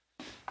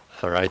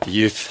All right, the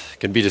youth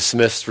can be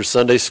dismissed for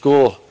Sunday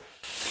school.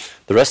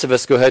 The rest of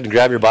us, go ahead and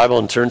grab your Bible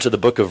and turn to the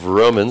book of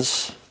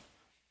Romans.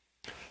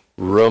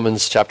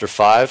 Romans chapter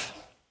 5.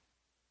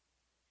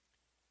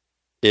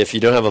 If you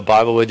don't have a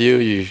Bible with you,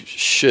 you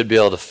should be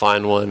able to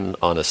find one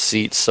on a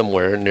seat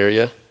somewhere near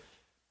you.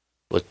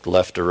 Look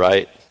left or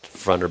right,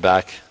 front or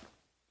back.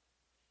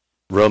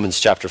 Romans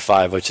chapter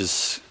 5, which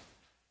is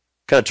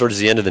kind of towards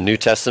the end of the New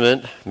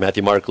Testament.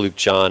 Matthew, Mark, Luke,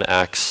 John,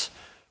 Acts,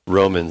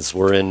 Romans.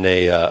 We're in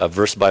a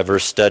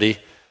verse-by-verse study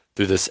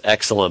through this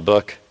excellent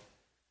book.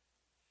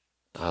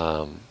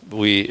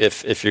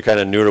 If you're kind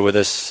of newer with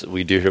us,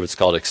 we do hear what's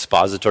called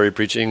expository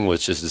preaching,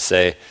 which is to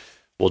say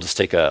we'll just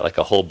take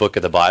a whole book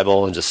of the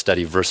Bible and just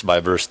study verse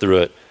by verse through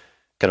it,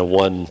 kind of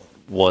one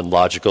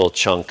logical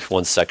chunk,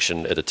 one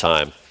section at a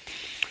time.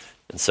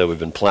 And so we've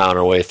been plowing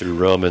our way through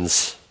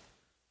Romans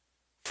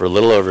for a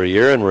little over a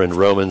year, and we're in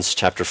Romans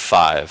chapter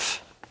 5.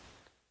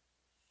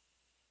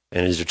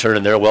 And as you're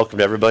turning there, welcome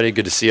to everybody.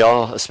 Good to see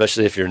y'all,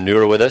 especially if you're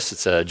newer with us.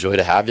 It's a joy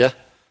to have you.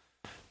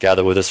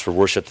 Gather with us for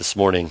worship this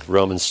morning.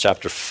 Romans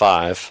chapter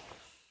 5,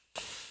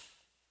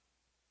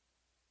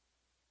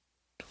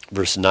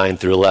 verse 9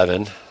 through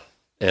 11.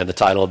 And the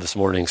title of this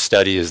morning's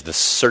study is The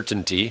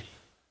Certainty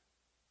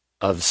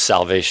of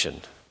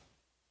Salvation.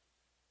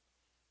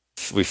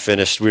 We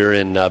were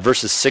in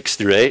verses 6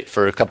 through 8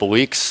 for a couple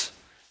weeks.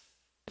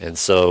 And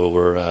so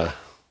we're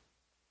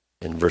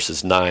in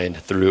verses 9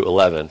 through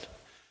 11.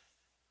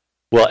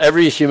 Well,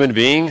 every human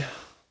being,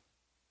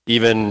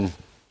 even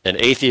an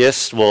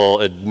atheist will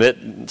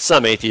admit,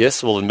 some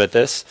atheists will admit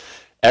this,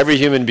 every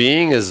human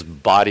being is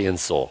body and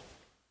soul.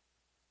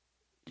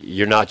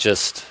 You're not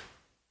just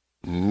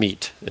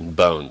meat and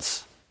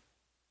bones.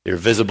 You're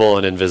visible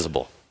and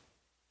invisible.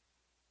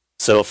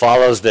 So it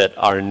follows that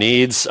our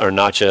needs are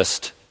not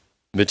just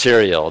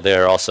material, they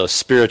are also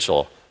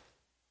spiritual.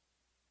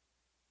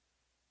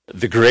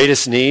 The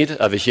greatest need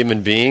of a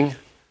human being,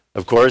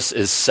 of course,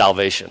 is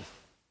salvation.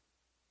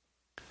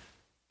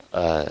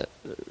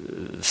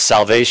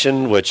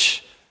 Salvation,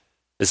 which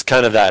is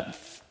kind of that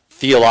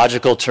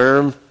theological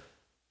term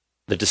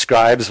that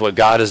describes what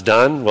God has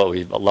done,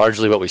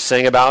 largely what we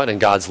sang about, and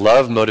God's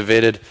love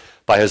motivated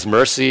by his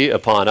mercy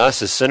upon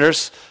us as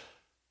sinners.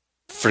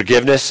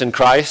 Forgiveness in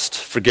Christ,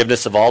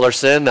 forgiveness of all our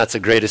sin, that's the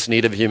greatest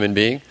need of a human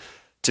being.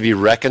 To be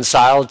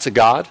reconciled to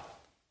God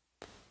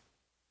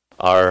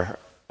are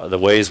the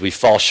ways we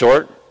fall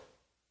short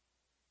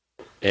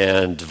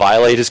and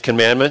violate his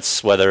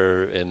commandments,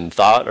 whether in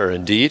thought or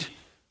in deed.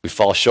 We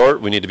fall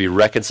short. We need to be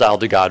reconciled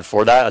to God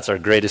for that. That's our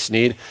greatest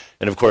need.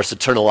 And of course,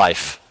 eternal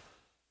life.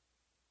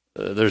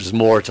 There's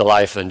more to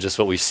life than just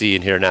what we see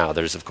and hear now.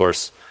 There's, of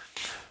course,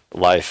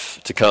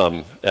 life to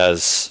come.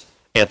 As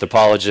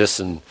anthropologists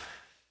and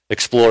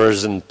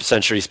explorers in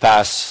centuries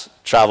past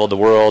traveled the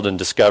world and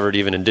discovered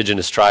even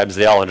indigenous tribes,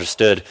 they all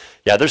understood,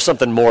 there's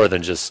something more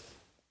than just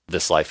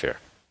this life here.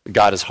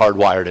 God is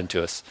hardwired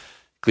into us.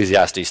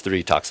 Ecclesiastes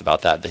 3 talks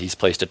about that he's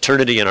placed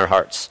eternity in our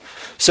hearts.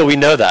 So we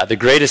know that. The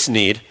greatest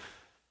need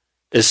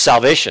is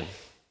salvation.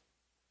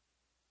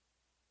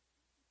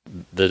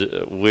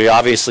 We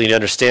obviously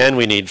understand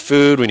we need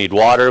food, we need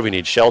water, we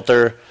need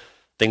shelter,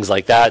 things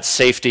like that,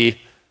 safety.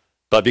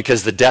 But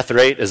because the death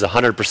rate is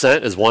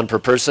 100%, is one per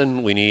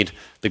person, we need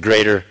the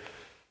greater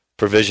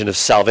provision of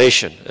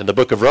salvation. And the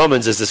book of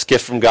Romans is this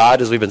gift from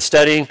God, as we've been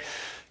studying.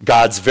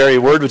 God's very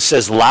word, which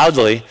says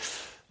loudly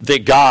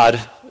that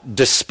God,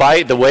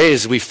 despite the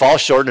ways we fall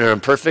short and are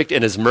imperfect,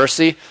 in his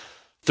mercy,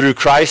 through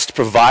Christ,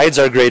 provides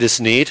our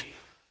greatest need.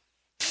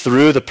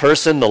 Through the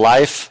person, the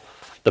life,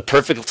 the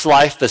perfect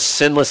life, the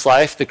sinless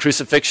life, the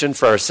crucifixion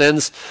for our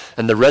sins,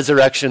 and the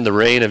resurrection, the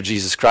reign of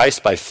Jesus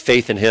Christ by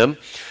faith in him.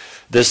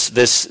 This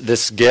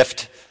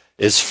gift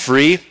is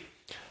free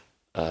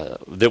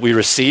that we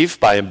receive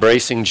by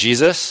embracing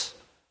Jesus,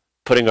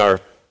 putting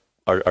our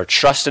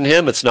trust in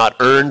him. It's not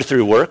earned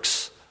through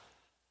works.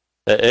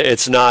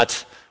 It's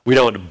not, we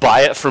don't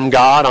buy it from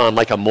God on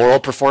like a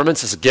moral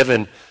performance. It's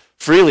given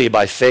freely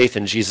by faith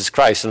in Jesus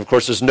Christ. And of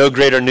course, there's no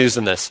greater news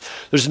than this.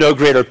 There's no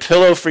greater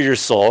pillow for your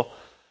soul.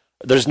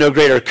 There's no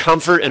greater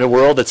comfort in a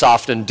world that's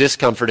often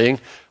discomforting,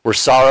 where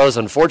sorrows,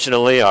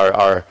 unfortunately,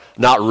 are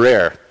not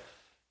rare.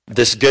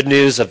 This good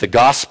news of the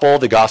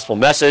gospel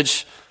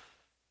message,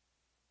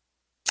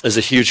 is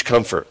a huge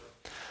comfort.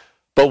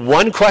 But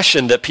one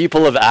question that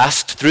people have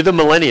asked through the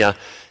millennia,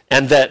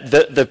 and that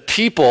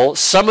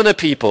some of the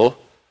people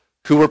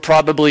who were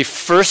probably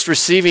first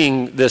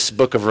receiving this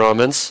book of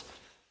Romans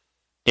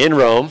in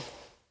Rome,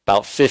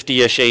 about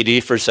 50-ish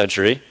AD, first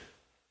century.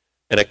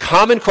 And a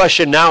common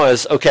question now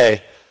is,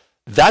 okay,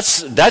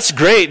 that's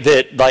great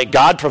that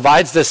God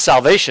provides this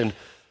salvation,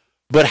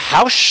 but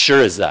how sure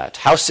is that?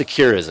 How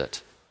secure is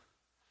it?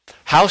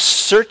 How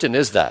certain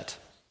is that?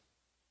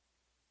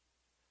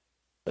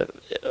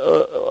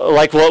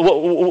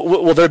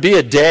 Will there be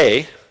a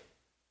day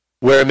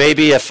where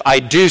maybe if I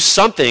do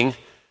something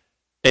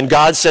and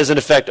God says in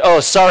effect, oh,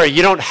 sorry,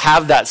 you don't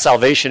have that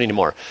salvation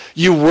anymore.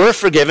 You were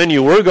forgiven,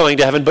 you were going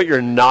to heaven, but you're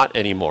not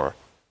anymore.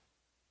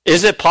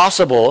 Is it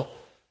possible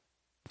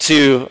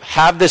to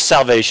have this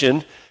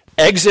salvation,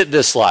 exit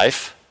this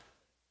life,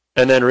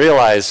 and then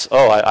realize,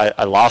 oh,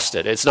 I lost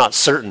it. It's not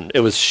certain. It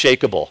was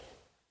shakeable.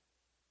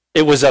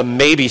 It was a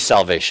maybe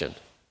salvation.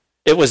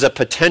 It was a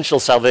potential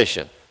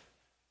salvation.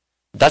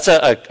 That's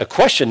a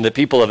question that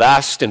people have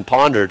asked and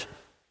pondered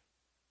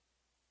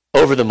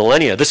over the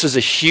millennia. This was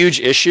a huge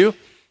issue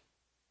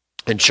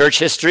in church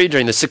history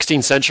during the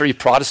 16th century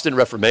Protestant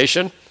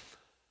Reformation.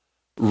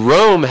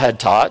 Rome had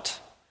taught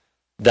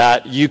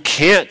that you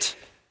can't,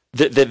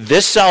 that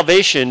this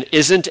salvation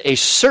isn't a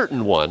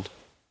certain one,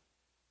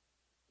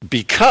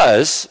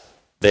 because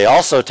they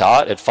also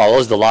taught, it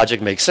follows, the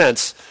logic makes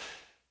sense,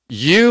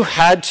 you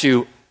had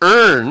to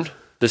earn,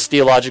 this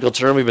theological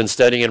term we've been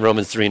studying in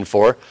Romans 3 and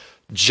 4,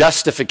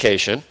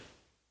 justification.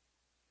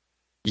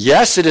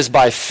 Yes, it is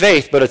by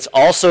faith, but it's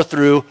also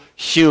through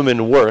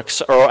human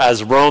works, or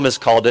as Rome has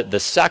called it, the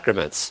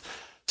sacraments.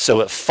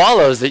 So it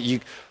follows that you,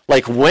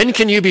 like, when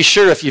can you be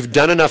sure if you've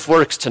done enough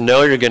works to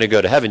know you're going to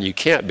go to heaven? You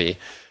can't be,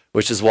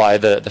 which is why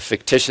the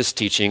fictitious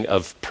teaching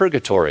of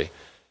purgatory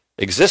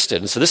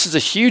existed. And so this is a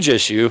huge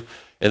issue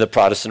in the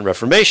Protestant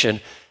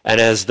Reformation. And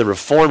as the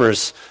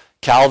reformers,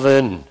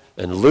 Calvin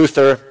and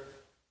Luther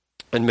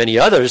and many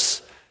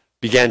others,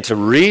 began to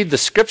read the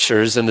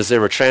scriptures, and as they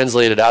were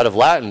translated out of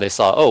Latin, they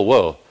saw, oh,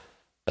 whoa,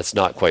 that's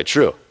not quite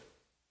true.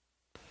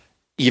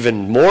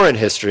 Even more in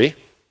history,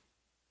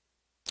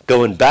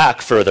 going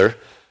back further,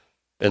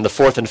 in the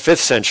 4th and 5th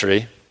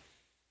century,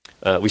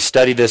 we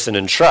study this in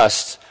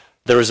Entrust,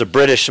 there was a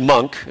British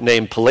monk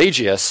named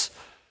Pelagius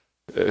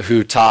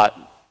who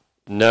taught,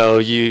 no,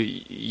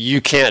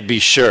 you can't be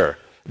sure.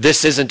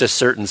 This isn't a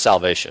certain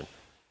salvation.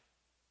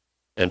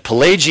 And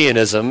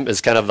Pelagianism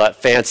is kind of that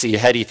fancy,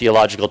 heady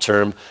theological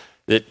term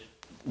that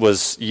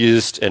was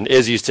used and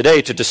is used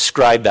today to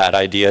describe that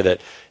idea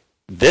that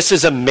this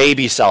is a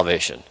maybe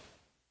salvation,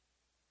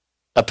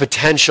 a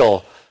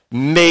potential,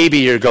 maybe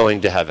you're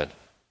going to heaven.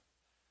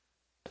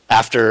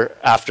 After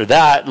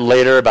that,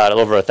 later, about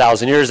over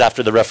 1,000 years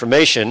after the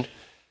Reformation,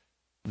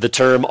 the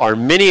term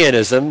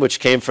Arminianism, which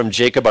came from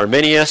Jacob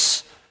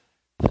Arminius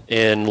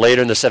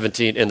later in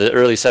the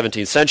early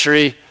 17th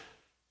century,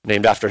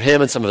 named after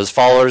him and some of his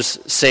followers,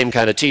 same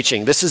kind of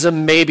teaching. This is a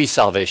maybe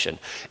salvation.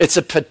 It's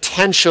a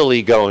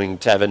potentially going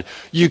to heaven.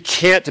 You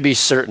can't be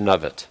certain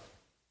of it.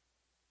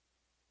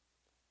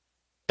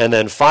 And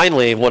then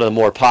finally, one of the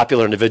more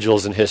popular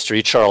individuals in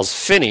history, Charles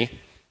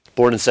Finney,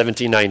 born in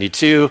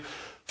 1792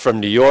 from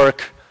New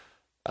York,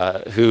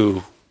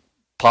 who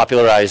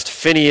popularized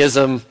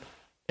Finneyism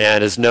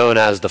and is known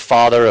as the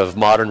father of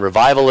modern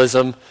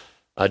revivalism,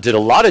 did a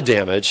lot of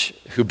damage,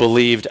 who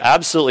believed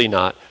absolutely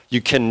not.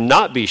 You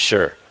cannot be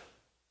sure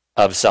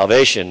of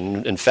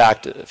salvation. In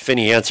fact,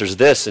 Finney answers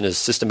this in his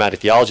Systematic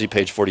Theology,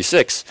 page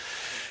 46.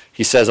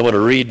 He says, I'm going to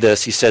read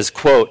this. He says,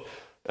 quote,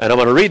 and I'm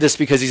going to read this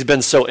because he's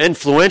been so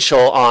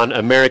influential on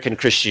American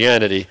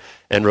Christianity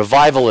and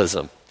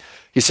revivalism.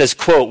 He says,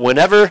 quote,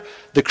 whenever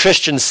the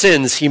Christian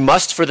sins, he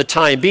must for the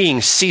time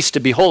being cease to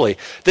be holy.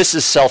 This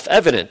is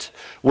self-evident.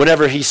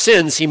 Whenever he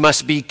sins, he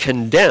must be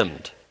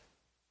condemned.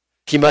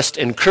 He must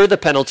incur the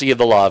penalty of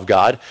the law of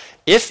God.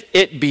 If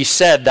it be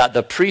said that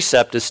the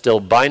precept is still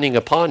binding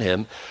upon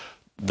him,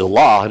 the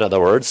law, in other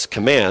words,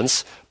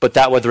 commands, but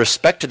that with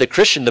respect to the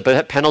Christian,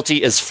 the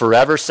penalty is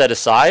forever set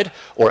aside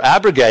or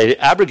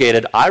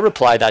abrogated, I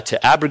reply that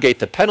to abrogate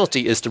the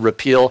penalty is to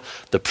repeal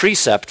the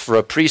precept, for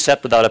a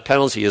precept without a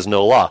penalty is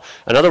no law.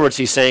 In other words,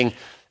 he's saying,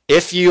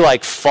 if you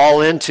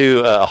fall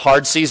into a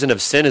hard season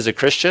of sin as a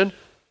Christian,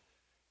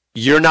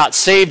 you're not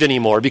saved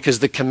anymore because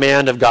the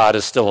command of God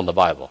is still in the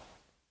Bible.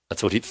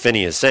 That's what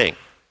Finney is saying.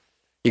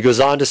 He goes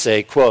on to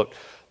say, quote,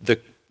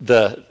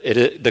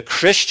 the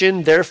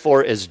Christian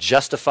therefore is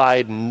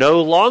justified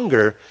no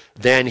longer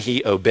than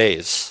he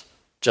obeys.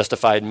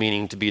 Justified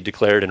meaning to be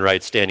declared in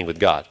right standing with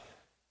God.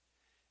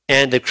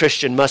 And the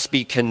Christian must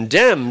be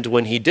condemned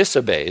when he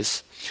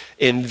disobeys.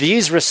 In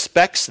these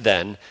respects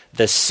then,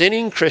 the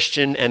sinning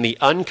Christian and the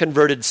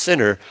unconverted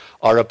sinner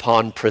are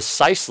upon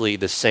precisely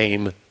the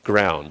same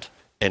ground.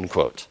 End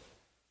quote.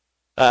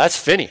 That's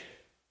Finney.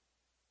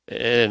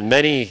 In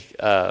many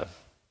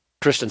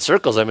Christian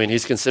circles,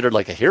 he's considered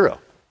like a hero.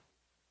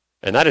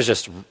 And that is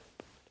just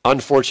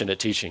unfortunate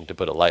teaching, to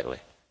put it lightly.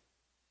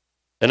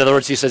 In other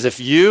words, he says, if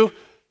you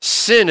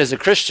sin as a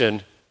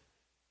Christian,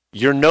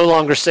 you're no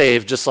longer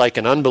saved, just like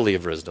an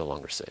unbeliever is no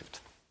longer saved.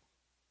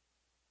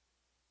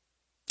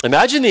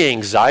 Imagine the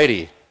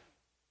anxiety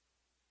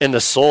in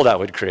the soul that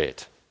would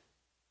create.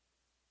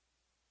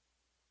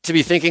 To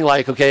be thinking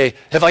okay,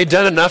 have I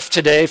done enough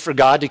today for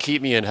God to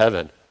keep me in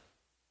heaven?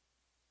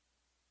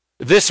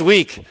 This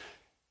week,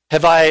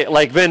 have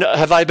I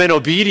been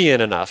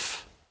obedient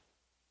enough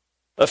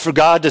for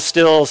God to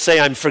still say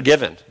I'm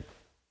forgiven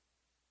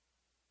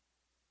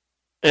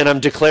and I'm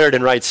declared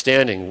in right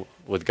standing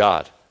with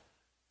God?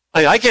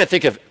 I can't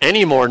think of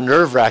any more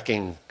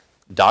nerve-wracking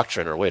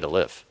doctrine or way to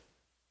live.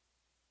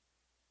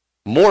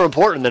 More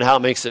important than how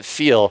it makes us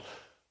feel,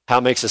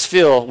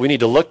 we need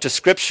to look to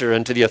Scripture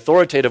and to the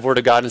authoritative Word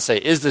of God and say,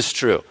 is this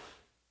true?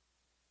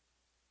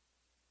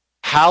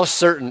 How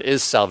certain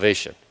is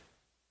salvation?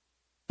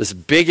 This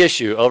big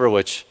issue over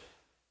which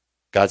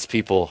God's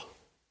people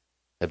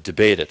have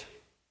debated.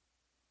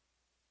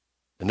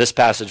 And this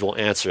passage will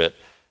answer it,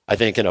 I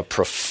think, in a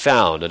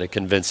profound and a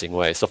convincing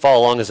way. So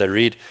follow along as I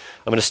read.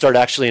 I'm going to start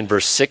actually in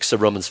verse 6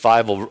 of Romans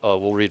 5.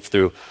 We'll read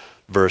through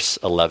verse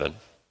 11.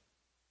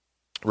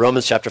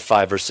 Romans chapter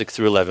 5, verse 6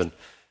 through 11.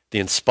 The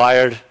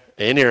inspired,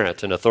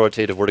 inerrant, and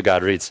authoritative word of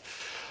God reads,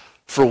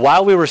 "For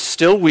while we were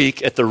still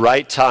weak at the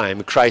right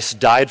time, Christ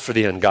died for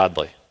the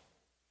ungodly.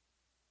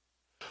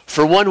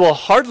 For one will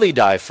hardly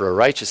die for a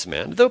righteous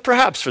man, though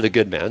perhaps for the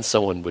good man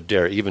someone would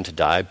dare even to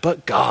die.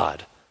 But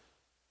God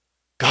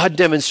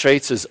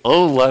demonstrates his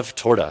own love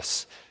toward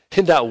us,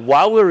 in that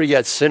while we were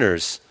yet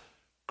sinners,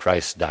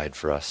 Christ died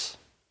for us.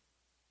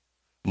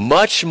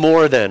 Much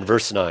more then,"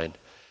 verse 9,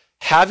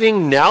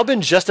 "having now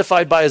been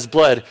justified by his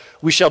blood,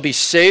 we shall be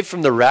saved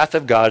from the wrath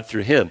of God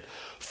through him.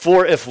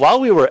 For if while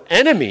we were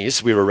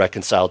enemies, we were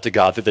reconciled to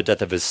God through the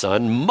death of his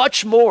Son,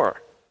 much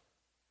more,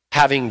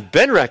 having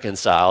been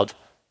reconciled,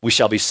 we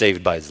shall be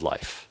saved by his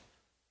life.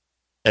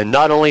 And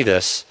not only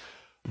this,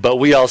 but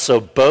we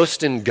also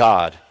boast in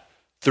God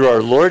through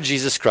our Lord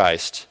Jesus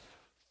Christ,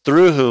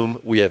 through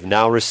whom we have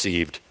now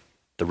received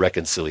the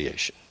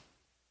reconciliation."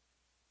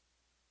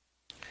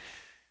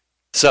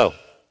 So,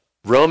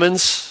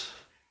 Romans,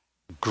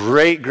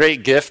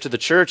 great gift to the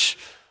church.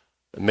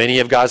 Many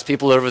of God's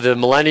people over the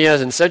millennia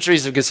and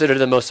centuries have considered it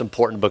the most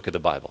important book of the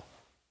Bible.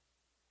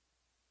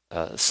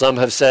 Some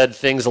have said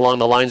things along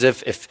the lines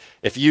of,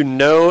 if you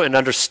know and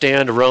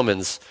understand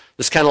Romans,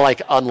 this kind of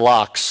like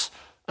unlocks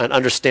an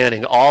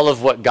understanding all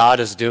of what God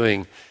is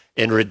doing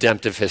in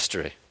redemptive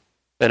history.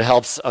 And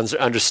helps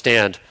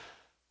understand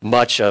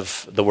much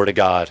of the Word of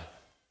God,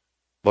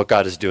 what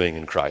God is doing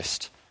in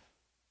Christ.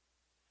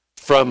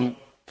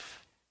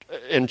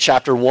 In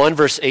chapter 1,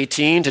 verse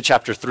 18 to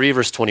chapter 3,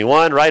 verse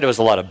 21, right? It was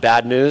a lot of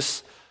bad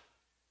news.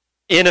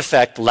 In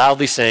effect,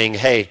 loudly saying,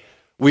 hey,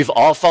 we've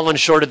all fallen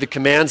short of the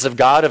commands of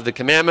God, of the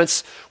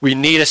commandments. We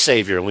need a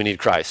Savior. We need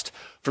Christ.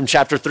 From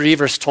chapter 3,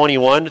 verse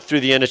 21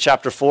 through the end of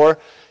chapter 4,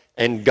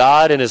 and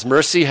God in his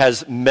mercy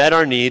has met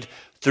our need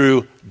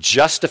through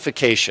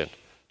justification.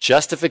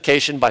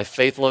 Justification by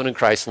faith alone in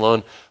Christ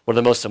alone, one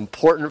of the most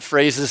important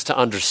phrases to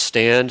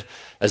understand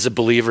as a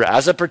believer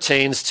as it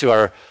pertains to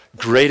our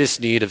greatest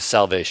need of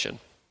salvation.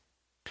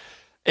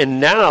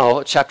 And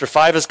now, chapter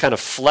 5 is kind of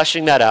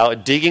fleshing that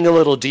out, digging a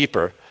little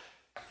deeper,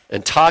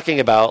 and talking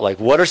about like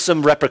what are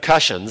some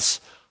repercussions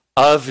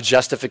of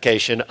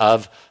justification,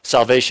 of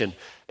salvation.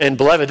 And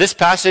beloved, this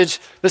passage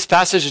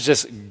is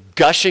just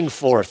gushing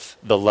forth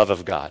the love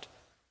of God.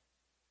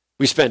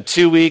 We spent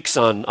 2 weeks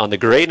on the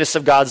greatness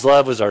of God's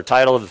love, was our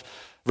title of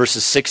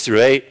verses 6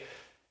 through 8.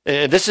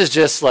 And this is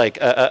just like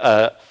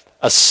a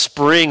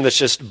spring that's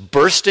just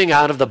bursting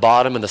out of the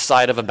bottom and the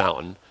side of a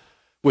mountain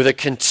with a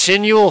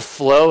continual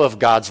flow of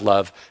God's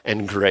love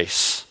and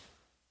grace.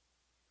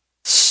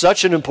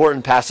 Such an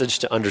important passage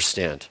to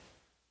understand.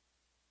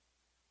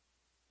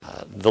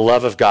 The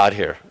love of God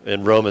here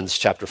in Romans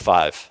chapter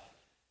 5.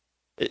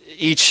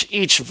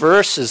 Each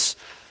verse is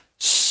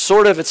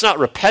sort of, it's not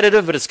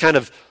repetitive, but it's kind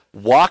of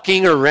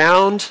walking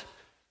around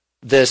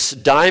this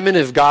diamond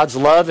of God's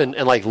love and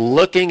like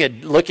looking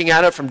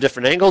at it from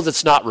different angles.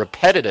 It's not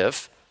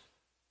repetitive.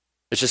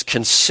 It's just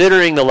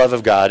considering the love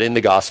of God in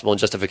the gospel and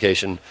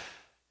justification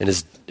and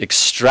his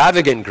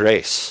extravagant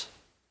grace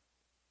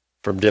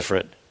from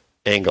different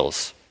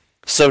angles.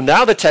 So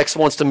now the text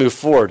wants to move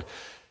forward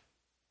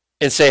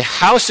and say,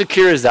 how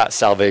secure is that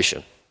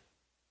salvation?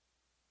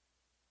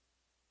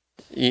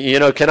 You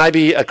know, can I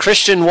be a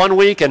Christian one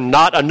week and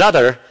not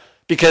another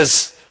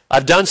because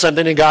I've done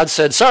something and God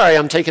said, sorry,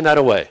 I'm taking that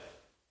away.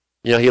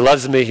 You know, he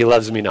loves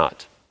me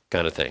not,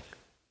 kind of thing.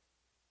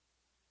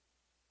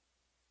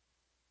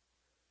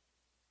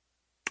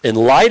 In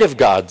light of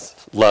God's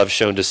love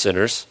shown to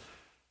sinners,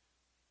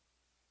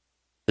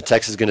 the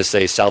text is going to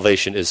say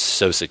salvation is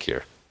so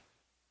secure.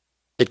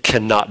 It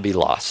cannot be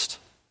lost.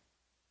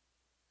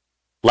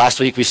 Last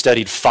week we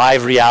studied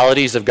 5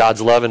 realities of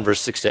God's love in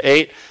verse 6 to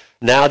 8.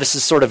 Now this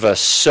is sort of a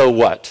so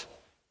what.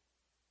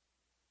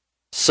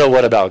 So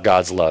what about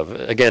God's love?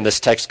 Again,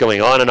 this text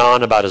going on and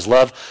on about his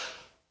love.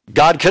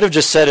 God could have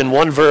just said in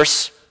one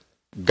verse,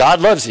 God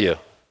loves you.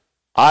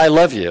 I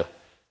love you.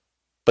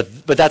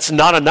 But that's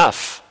not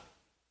enough.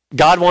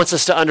 God wants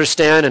us to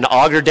understand and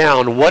auger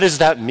down, what does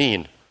that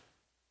mean?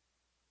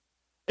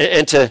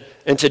 And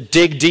to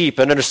dig deep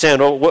and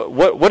understand, well,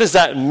 what does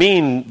that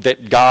mean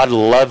that God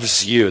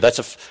loves you? That's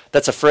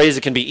a phrase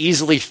that can be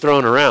easily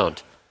thrown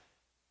around.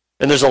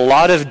 And there's a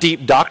lot of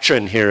deep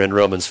doctrine here in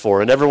Romans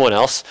 4 and everyone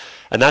else.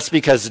 And that's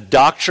because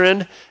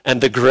doctrine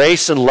and the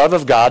grace and love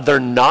of God, they're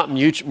not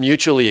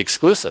mutually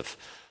exclusive.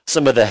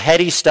 Some of the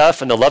heady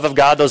stuff and the love of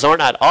God, those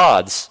aren't at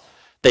odds.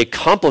 They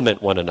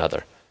complement one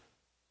another.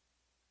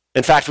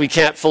 In fact, we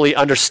can't fully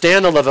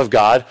understand the love of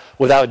God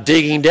without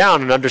digging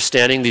down and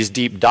understanding these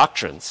deep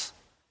doctrines.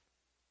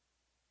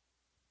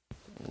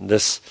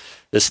 This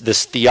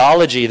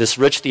theology, this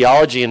rich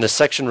theology in this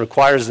section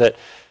requires that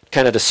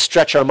kind of to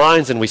stretch our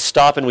minds and we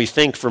stop and we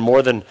think for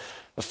more than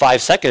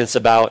 5 seconds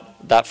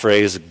about that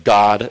phrase,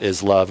 God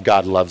is love,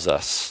 God loves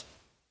us.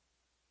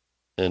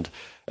 And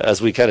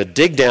as we kind of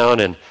dig down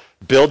and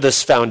build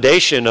this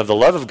foundation of the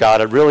love of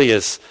God, it really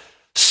is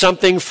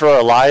something for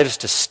our lives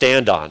to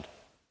stand on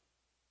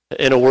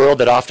in a world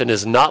that often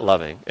is not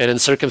loving and in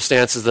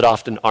circumstances that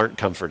often aren't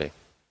comforting,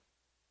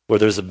 where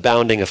there's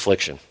abounding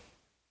affliction.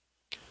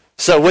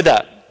 So with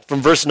that,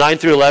 from verse 9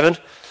 through 11,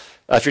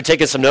 if you're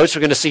taking some notes,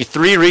 we're going to see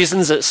 3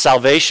 reasons that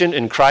salvation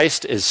in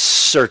Christ is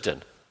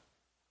certain.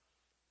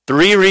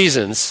 3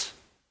 reasons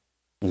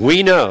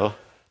we know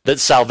that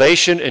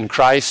salvation in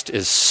Christ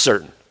is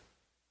certain.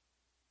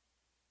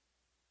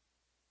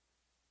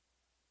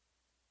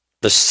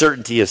 The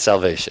certainty of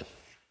salvation.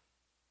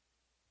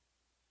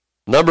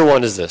 Number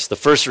 1 is this, the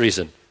first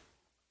reason.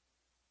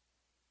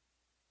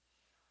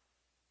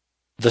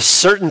 The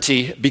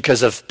certainty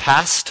because of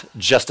past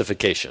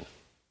justification.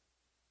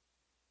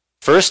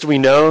 First, we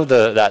know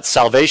that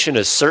salvation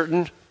is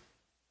certain.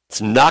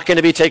 It's not going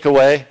to be taken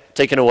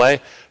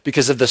away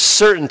because of the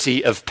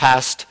certainty of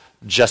past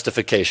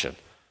justification.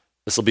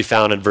 This will be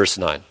found in verse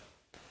 9.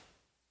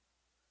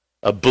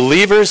 A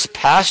believer's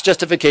past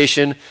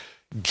justification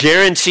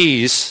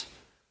guarantees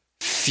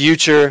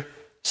future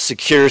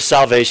secure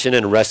salvation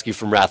and rescue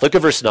from wrath. Look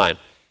at verse 9.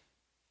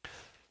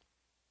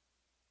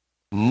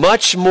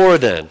 Much more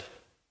than,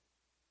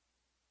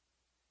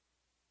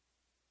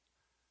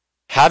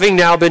 having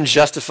now been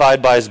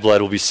justified by his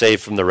blood, will be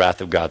saved from the wrath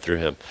of God through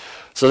him.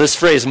 So this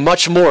phrase,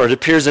 much more, it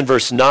appears in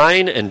verse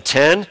 9 and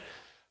 10.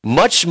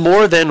 Much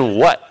more than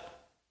what?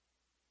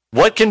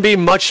 What can be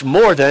much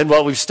more than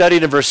what we've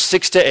studied in verse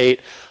 6 to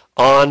 8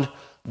 on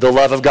the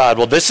love of God?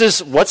 Well, this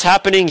is what's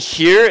happening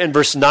here in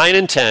verse 9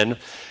 and 10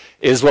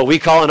 is what we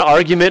call an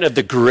argument of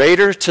the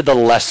greater to the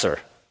lesser.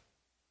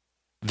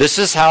 This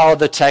is how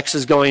the text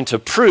is going to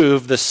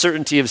prove the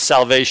certainty of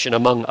salvation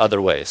among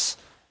other ways.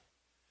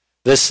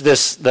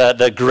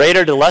 The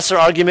greater to lesser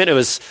argument, it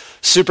was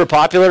super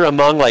popular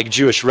among like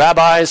Jewish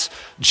rabbis.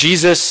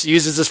 Jesus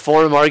uses this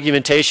form of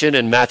argumentation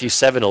in Matthew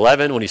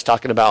 7:11 when he's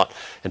talking about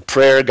in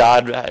prayer,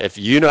 God, if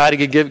you know how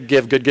to give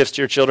good gifts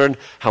to your children,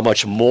 how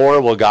much more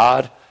will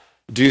God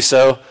do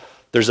so?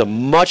 There's a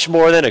much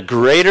more than, a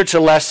greater to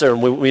lesser,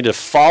 and we need to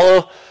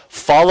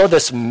follow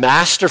this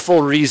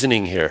masterful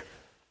reasoning here.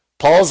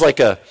 Paul's like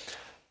a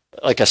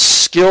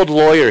skilled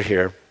lawyer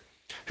here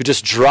who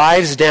just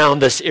drives down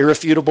this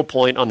irrefutable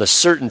point on the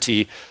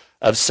certainty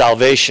of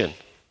salvation.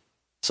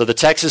 So the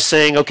text is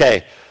saying,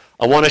 okay,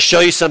 I want to show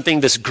you something,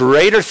 this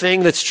greater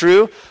thing that's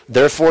true,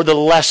 therefore the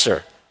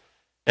lesser.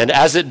 And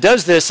as it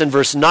does this in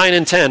verse 9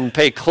 and 10,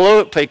 pay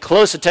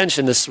close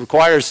attention. This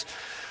requires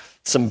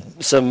some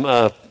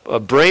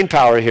brain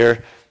power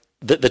here.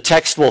 The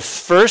text will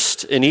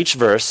first, in each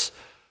verse,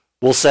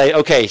 will say,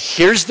 okay,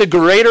 here's the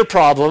greater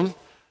problem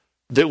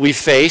that we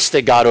face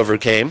that God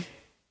overcame.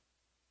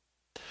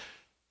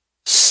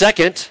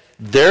 Second,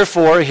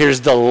 therefore,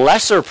 here's the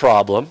lesser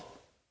problem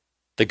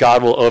that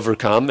God will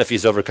overcome if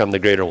he's overcome the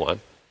greater one.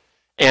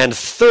 And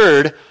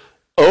third,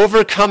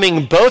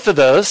 overcoming both of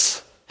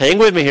those, hang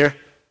with me here,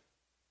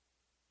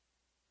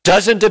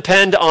 doesn't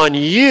depend on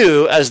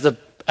you as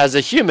a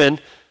human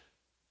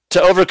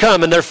to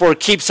overcome and therefore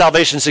keep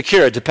salvation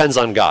secure. It depends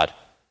on God.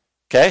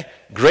 Okay?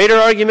 Greater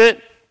argument,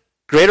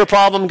 greater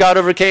problem God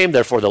overcame,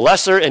 therefore the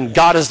lesser, and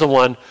God is the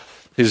one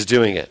who's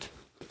doing it.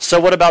 So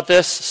what about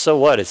this? So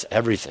what? It's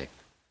everything.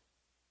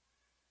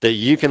 That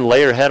you can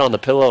lay your head on the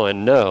pillow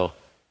and know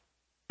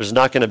there's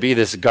not going to be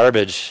this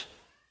garbage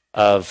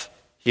of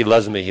he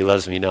loves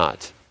me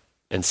not.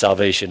 And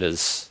salvation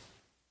is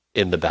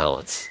in the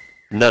balance.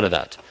 None of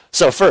that.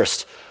 So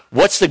first,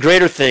 what's the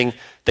greater thing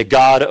that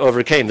God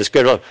overcame? This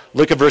greater love.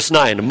 Look at verse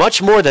 9. Much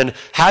more than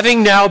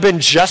having now been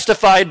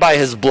justified by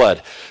his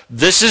blood.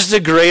 This is the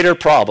greater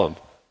problem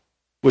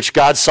which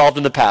God solved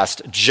in the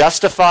past.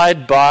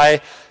 Justified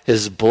by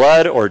his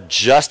blood, or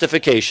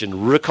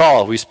justification.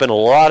 Recall, we spent a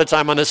lot of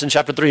time on this in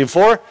chapter 3 and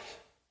 4.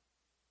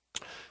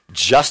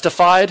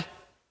 Justified,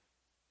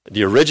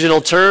 the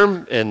original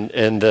term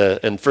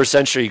in first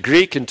century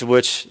Greek, into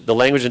which the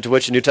language into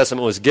which the New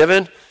Testament was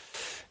given.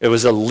 It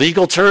was a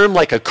legal term,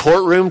 like a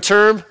courtroom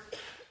term,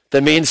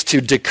 that means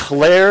to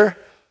declare,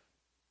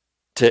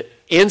 to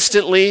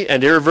instantly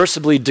and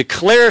irreversibly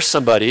declare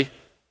somebody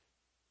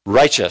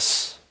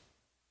righteous.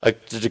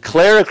 To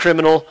declare a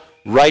criminal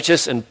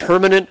righteous and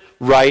permanent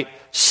right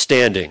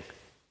standing.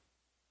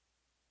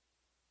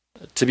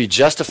 To be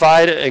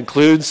justified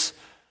includes,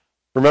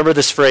 remember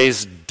this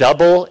phrase,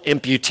 double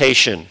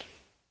imputation.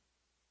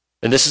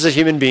 And this is a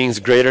human being's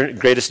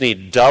greatest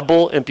need,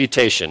 double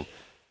imputation.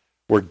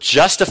 Where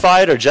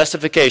justified or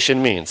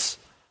justification means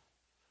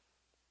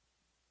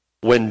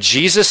when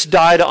Jesus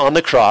died on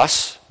the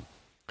cross,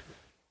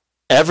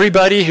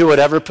 everybody who would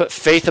ever put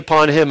faith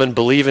upon him and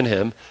believe in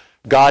him,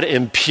 God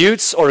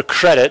imputes or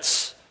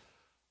credits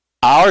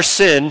our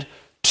sin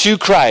to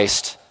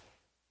Christ.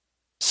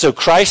 So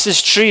Christ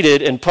is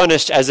treated and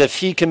punished as if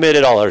he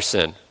committed all our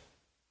sin.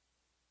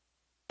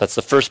 That's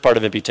the first part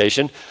of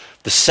imputation.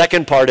 The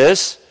second part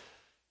is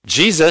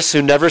Jesus,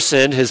 who never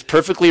sinned, his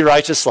perfectly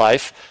righteous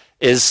life,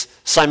 is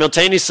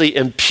simultaneously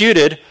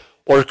imputed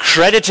or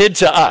credited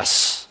to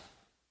us.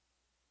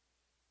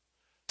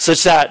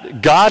 such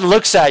that God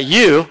looks at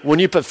you when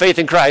you put faith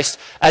in Christ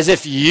as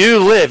if you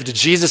lived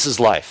Jesus'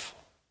 life.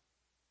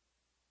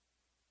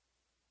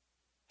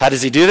 How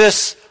does he do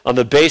this? On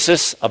the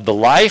basis of the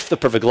life, the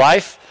perfect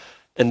life,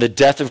 and the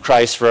death of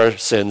Christ for our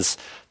sins.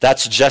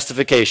 That's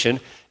justification,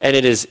 and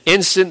it is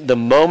instant the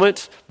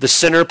moment the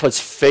sinner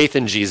puts faith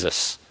in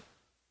Jesus.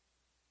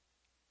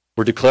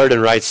 We're declared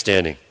in right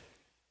standing.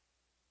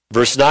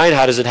 Verse 9,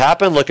 how does it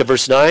happen? Look at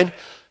verse 9.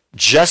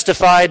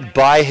 Justified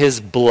by his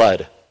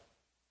blood.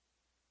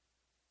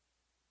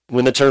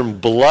 When the term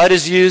blood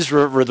is used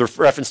with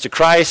reference to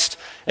Christ,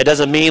 it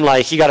doesn't mean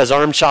like he got his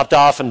arm chopped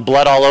off and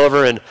blood all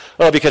over and,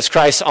 because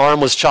Christ's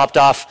arm was chopped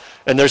off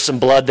and there's some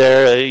blood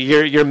there,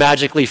 you're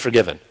magically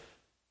forgiven.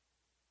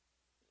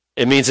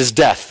 It means his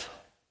death.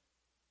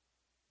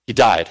 He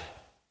died.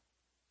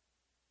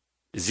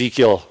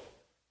 Ezekiel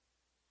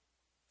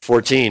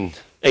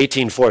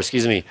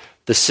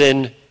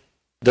 18:4,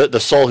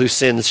 the soul who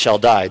sins shall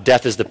die.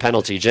 Death is the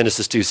penalty.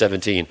 Genesis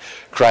 2:17.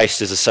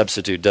 Christ is a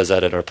substitute, does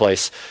that in our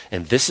place.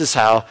 And this is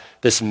how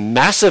this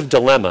massive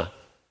dilemma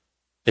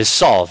is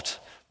solved.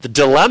 The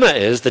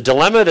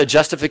dilemma that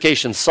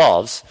justification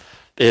solves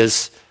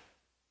is,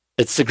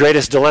 it's the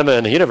greatest dilemma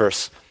in the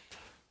universe.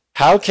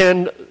 How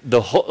can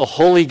the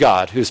holy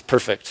God, who's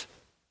perfect,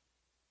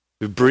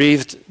 who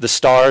breathed the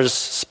stars,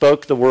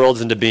 spoke the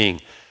worlds into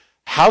being,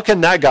 how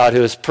can that God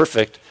who is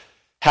perfect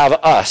have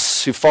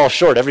us, who fall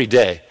short every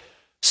day,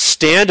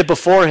 stand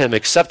before him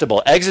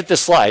acceptable, exit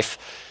this life,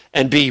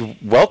 and be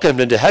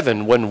welcomed into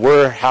heaven when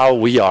we're how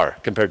we are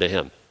compared to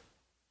him?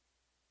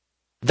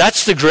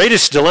 That's the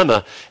greatest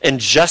dilemma, and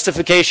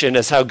justification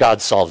is how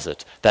God solves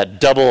it,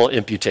 that double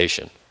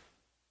imputation.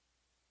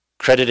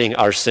 Crediting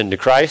our sin to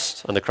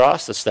Christ on the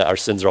cross, that's that our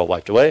sins are all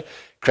wiped away,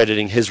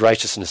 crediting his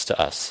righteousness to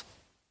us.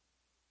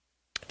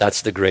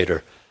 That's the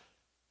greater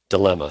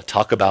dilemma.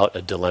 Talk about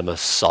a dilemma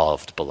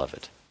solved,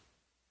 beloved.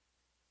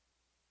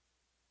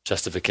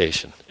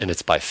 Justification, and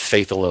it's by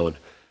faith alone,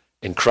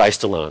 in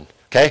Christ alone.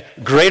 Okay?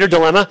 Greater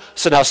dilemma.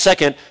 So now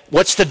second,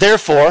 what's the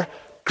therefore?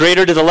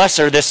 Greater to the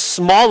lesser, this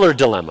smaller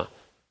dilemma.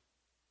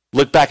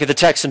 Look back at the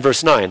text in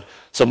verse 9.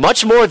 So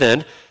much more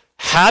than,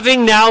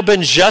 having now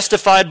been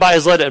justified by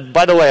his blood.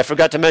 By the way, I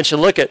forgot to mention,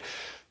 look at,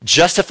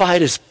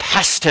 justified is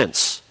past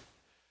tense.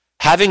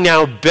 Having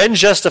now been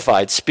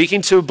justified,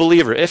 speaking to a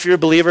believer, if you're a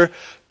believer,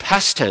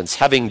 past tense,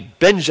 having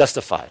been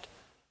justified.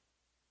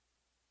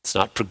 It's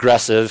not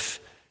progressive.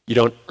 You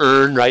don't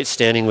earn right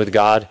standing with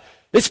God.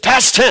 It's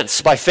past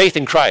tense by faith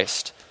in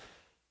Christ.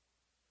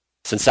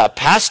 Since that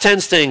past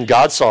tense thing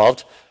God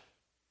solved,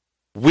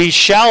 we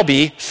shall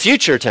be,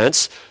 future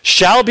tense,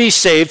 shall be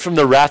saved from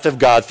the wrath of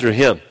God through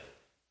him.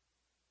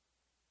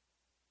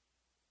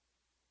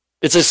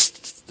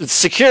 It's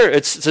secure.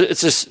 It's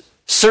a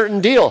certain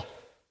deal.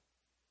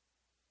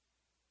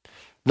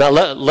 Now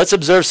let's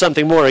observe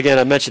something more. Again,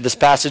 I mentioned this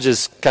passage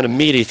is kind of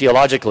meaty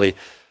theologically.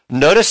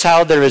 Notice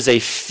how there is a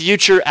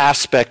future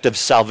aspect of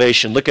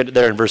salvation. Look at it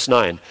there in verse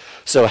 9.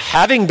 So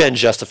having been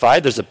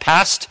justified, there's a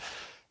past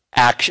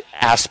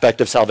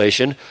aspect of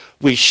salvation.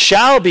 We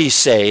shall be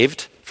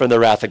saved from the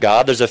wrath of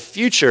God. There's a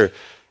future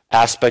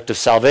aspect of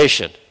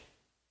salvation.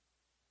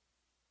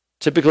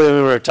 Typically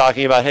when we're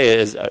talking about, hey,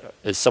 is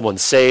someone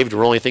saved,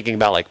 we're only thinking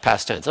about like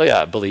past tense. Oh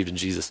yeah, I believed in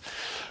Jesus.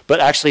 But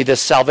actually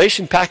this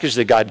salvation package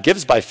that God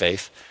gives by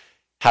faith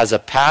has a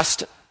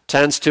past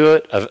tense to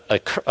it,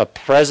 a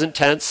present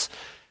tense,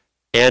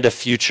 and a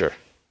future.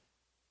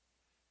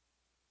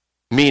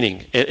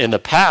 Meaning, in the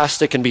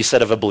past, it can be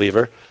said of a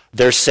believer,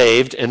 they're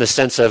saved in the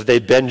sense of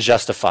they've been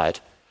justified.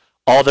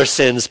 All their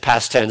sins,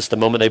 past tense, the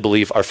moment they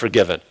believe, are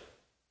forgiven.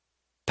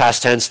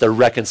 Past tense, they're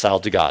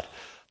reconciled to God.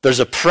 There's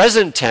a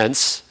present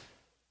tense,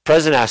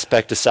 present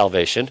aspect to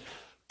salvation.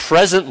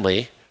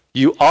 Presently,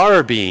 you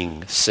are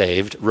being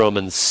saved.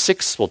 Romans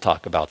 6 will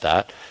talk about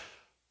that.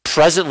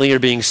 Presently, you're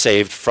being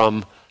saved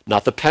from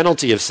not the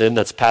penalty of sin,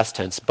 that's past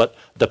tense, but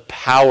the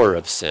power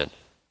of sin.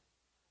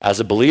 As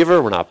a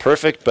believer, we're not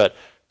perfect, but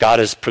God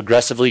is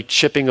progressively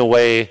chipping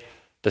away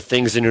the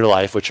things in your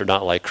life which are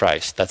not like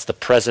Christ. That's the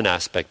present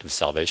aspect of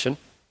salvation.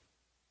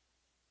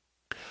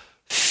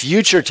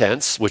 Future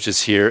tense, which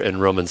is here in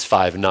Romans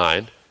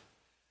 5:9,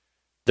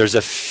 there's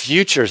a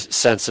future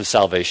sense of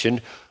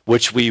salvation,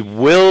 which we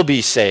will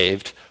be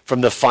saved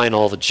from the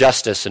final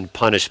justice and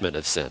punishment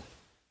of sin.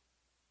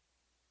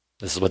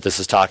 This is what this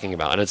is talking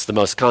about. And it's the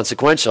most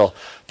consequential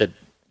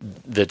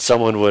that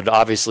someone would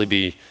obviously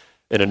be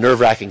in a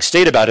nerve-wracking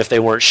state about if they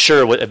weren't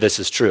sure if this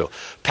is true.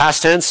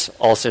 Past tense,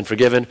 all sin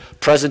forgiven.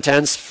 Present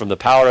tense, from the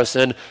power of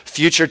sin.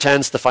 Future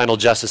tense, the final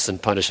justice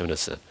and punishment of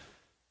sin.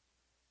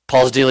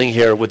 Paul's dealing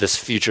here with this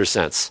future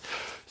sense.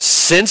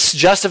 Since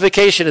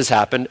justification has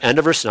happened, end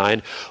of verse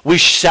 9, we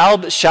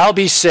shall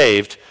be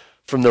saved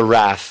from the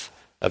wrath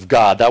of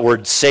God. That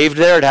word saved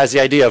there, it has the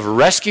idea of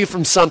rescue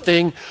from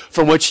something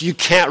from which you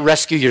can't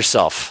rescue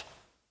yourself.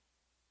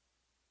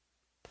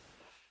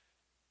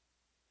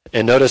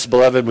 And notice,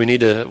 beloved, we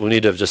need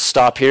to just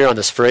stop here on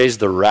this phrase,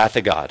 the wrath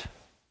of God.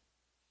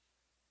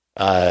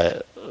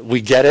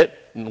 We get it.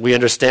 We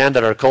understand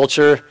that our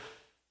culture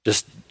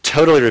just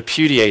totally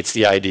repudiates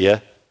the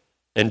idea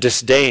and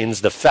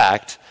disdains the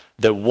fact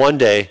that one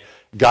day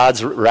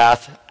God's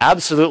wrath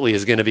absolutely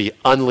is going to be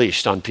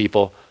unleashed on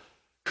people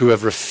who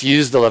have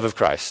refused the love of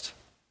Christ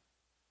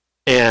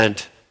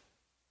and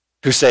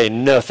who say,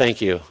 no,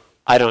 thank you.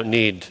 I don't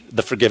need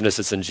the forgiveness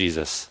that's in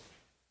Jesus.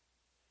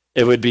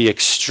 It would be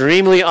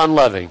extremely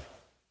unloving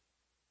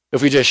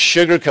if we just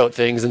sugarcoat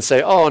things and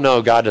say, oh,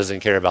 no, God doesn't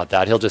care about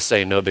that. He'll just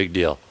say, no big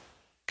deal.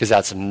 Because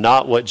that's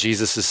not what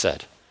Jesus has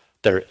said.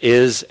 There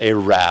is a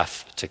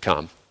wrath to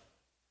come.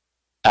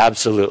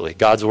 Absolutely.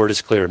 God's word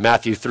is clear.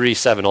 Matthew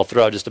 3:7, I'll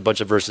throw out just a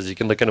bunch of verses. You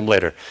can look at them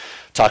later.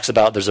 Talks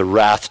about there's a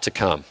wrath to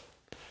come.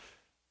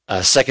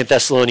 2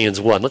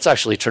 Thessalonians 1. Let's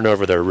actually turn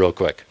over there real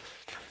quick.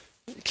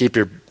 Keep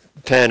your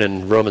pen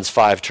in Romans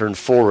 5. Turn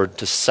forward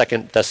to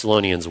 2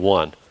 Thessalonians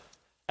 1.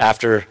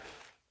 After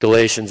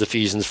Galatians,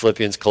 Ephesians,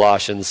 Philippians,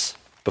 Colossians,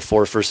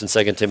 before 1 and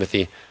 2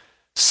 Timothy,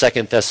 2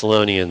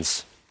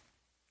 Thessalonians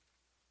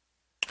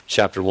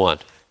chapter 1.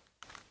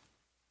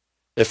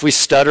 If we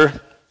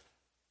stutter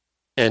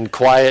and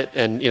quiet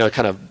and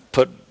kind of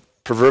put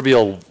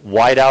proverbial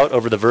white out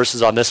over the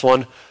verses on this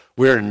one,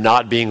 we're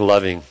not being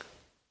loving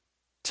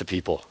to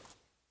people.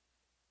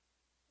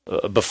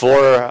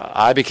 Before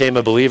I became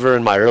a believer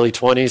in my early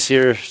 20s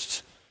here,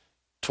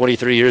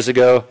 23 years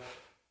ago,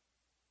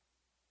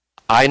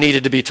 I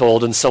needed to be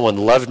told, and someone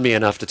loved me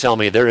enough to tell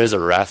me there is a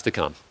wrath to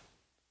come.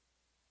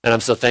 And I'm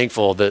so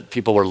thankful that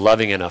people were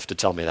loving enough to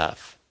tell me that.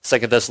 2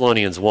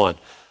 Thessalonians 1,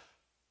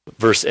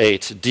 verse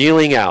 8,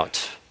 dealing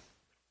out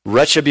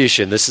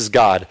retribution, this is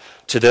God,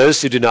 to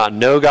those who do not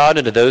know God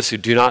and to those who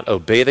do not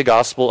obey the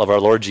gospel of our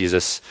Lord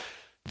Jesus,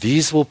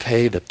 these will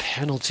pay the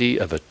penalty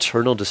of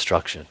eternal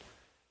destruction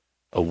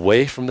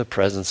away from the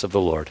presence of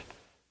the Lord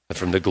and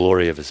from the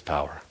glory of his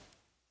power.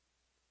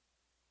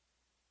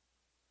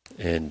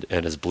 And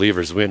as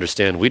believers, we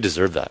understand we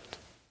deserve that.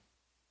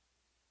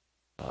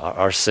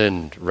 Our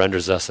sin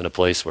renders us in a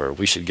place where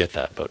we should get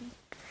that, but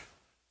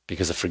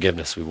because of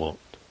forgiveness, we won't.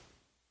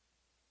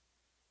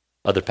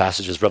 Other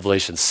passages,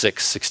 Revelation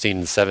 6, 16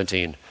 and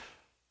 17,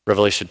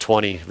 Revelation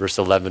 20, verse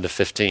 11 to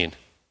 15.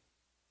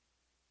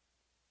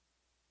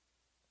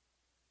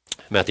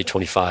 Matthew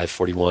 25,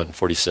 41,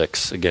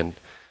 46. Again,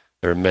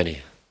 there are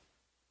many.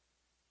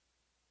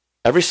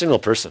 Every single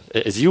person,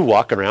 as you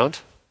walk around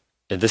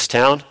in this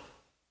town,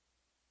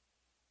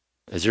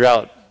 as you're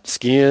out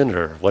skiing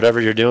or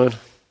whatever you're doing,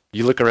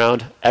 you look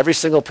around, every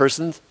single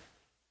person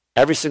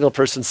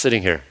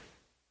sitting here,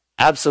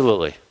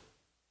 absolutely,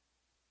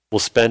 will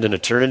spend an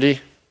eternity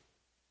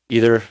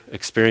either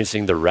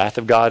experiencing the wrath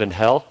of God in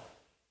hell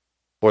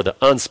or the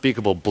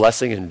unspeakable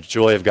blessing and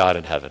joy of God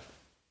in heaven.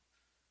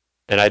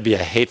 And I'd be a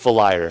hateful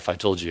liar if I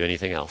told you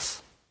anything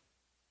else,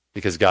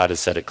 because God has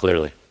said it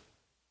clearly.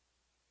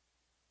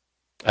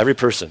 Every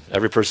person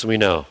we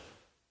know,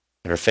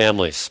 and our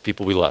families,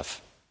 people we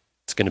love,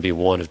 it's going to be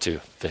one of two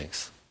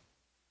things.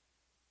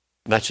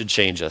 And that should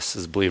change us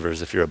as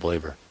believers, if you're a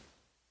believer,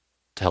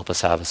 to help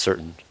us have a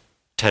certain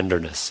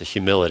tenderness, a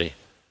humility,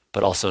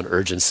 but also an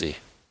urgency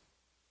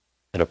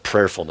and a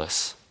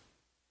prayerfulness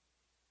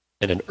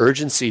and an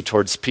urgency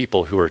towards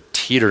people who are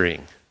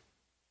teetering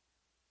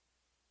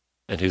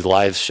and whose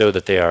lives show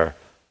that they are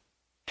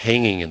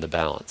hanging in the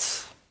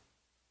balance.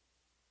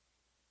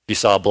 If you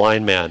saw a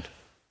blind man,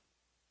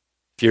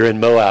 if you're in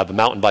Moab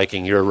mountain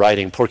biking, you're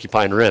riding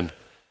Porcupine Rim,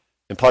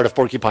 and part of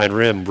Porcupine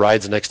Rim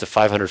rides next to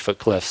 500-foot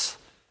cliffs.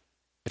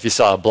 If you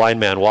saw a blind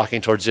man walking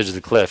towards the edge of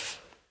the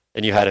cliff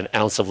and you had an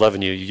ounce of love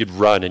in you, you'd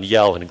run and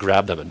yell and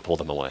grab them and pull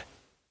them away.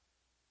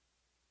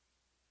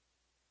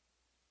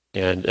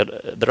 And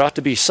there ought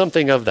to be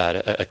something of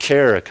that, a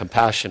care, a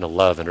compassion, a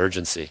love, an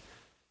urgency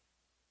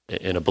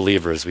in a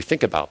believer as we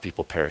think about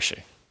people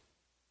perishing.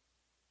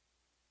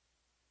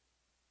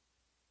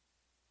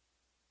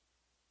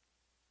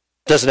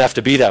 It doesn't have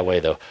to be that way,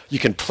 though. You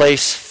can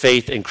place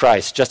faith in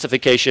Christ.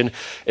 Justification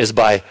is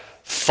by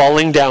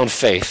falling down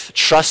faith,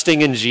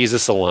 trusting in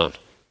Jesus alone.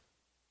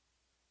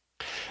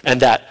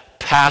 And that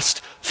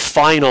past,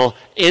 final,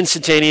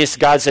 instantaneous,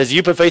 God says,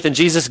 you put faith in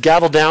Jesus,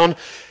 gavel down,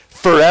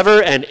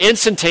 forever and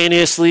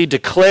instantaneously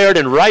declared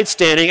in right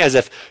standing as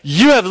if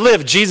you have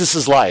lived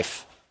Jesus'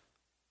 life.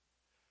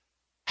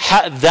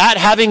 That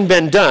having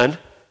been done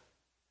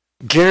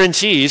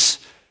guarantees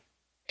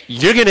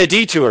you're going to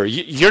detour.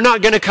 You're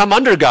not going to come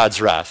under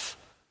God's wrath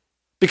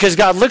because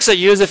God looks at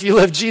you as if you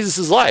lived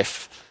Jesus'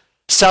 life.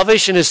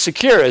 Salvation is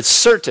secure. It's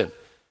certain.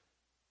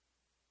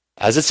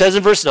 As it says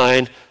in verse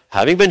 9,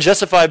 having been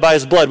justified by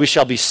his blood, we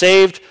shall be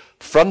saved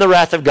from the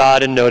wrath of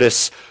God, and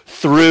notice,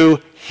 through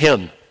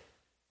him.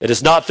 It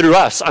is not through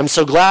us. I'm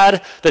so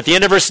glad that the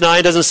end of verse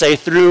 9 doesn't say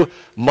through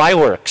my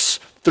works,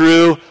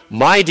 through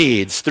my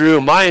deeds,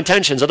 through my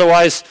intentions.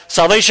 Otherwise,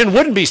 salvation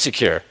wouldn't be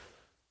secure.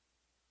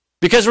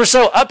 Because we're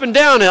so up and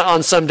down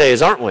on some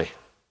days, aren't we?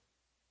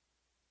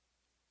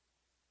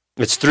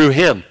 It's through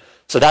him.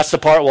 So that's the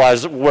part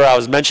where I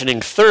was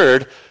mentioning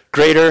third,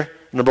 greater,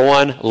 number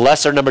one,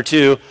 lesser, number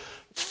two.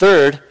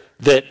 Third,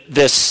 that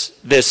this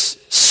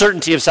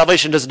certainty of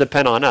salvation doesn't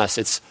depend on us.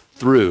 It's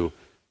through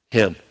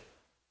him,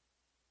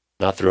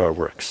 not through our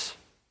works.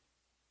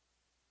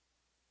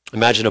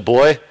 Imagine a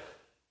boy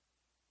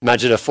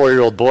Imagine a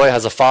 4-year-old boy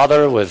has a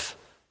father with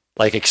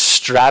like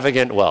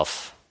extravagant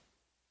wealth.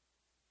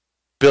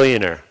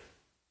 Billionaire.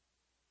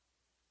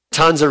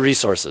 Tons of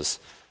resources.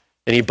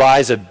 And he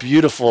buys a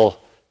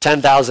beautiful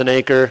 10,000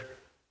 acre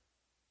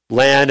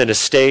land and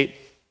estate,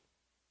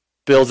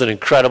 builds an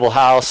incredible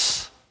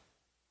house,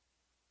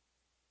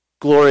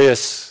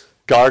 glorious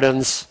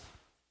gardens.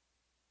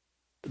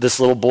 This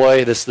little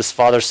boy, this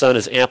father's son,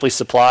 is amply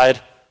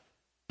supplied.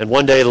 And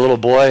one day the little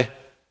boy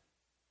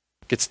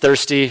gets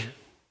thirsty,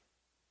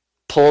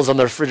 pulls on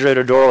the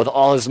refrigerator door with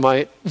all his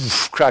might,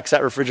 cracks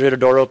that refrigerator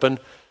door open,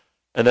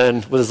 and then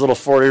with his little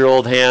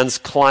 4-year-old hands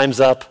climbs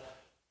up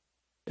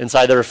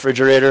inside the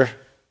refrigerator,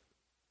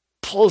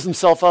 pulls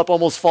himself up,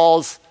 almost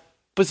falls,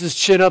 puts his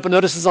chin up and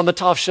notices on the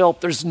top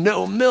shelf there's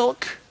no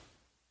milk.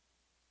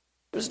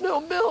 There's no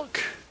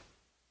milk.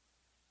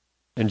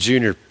 And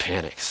Junior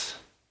panics.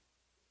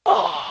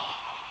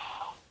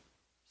 Oh,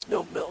 there's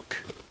no milk.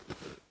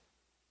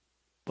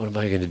 What am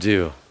I going to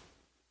do?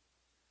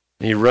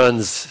 And he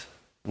runs,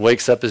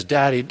 wakes up his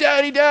daddy.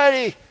 Daddy,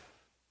 daddy,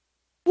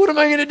 what am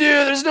I going to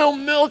do? There's no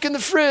milk in the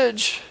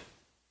fridge.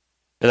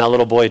 And that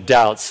little boy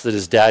doubts that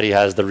his daddy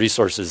has the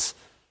resources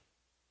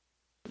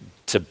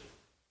to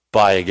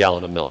buy a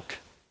gallon of milk.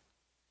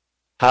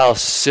 How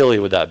silly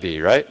would that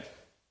be, right?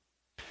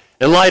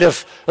 In light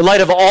of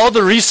all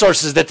the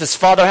resources that this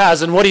father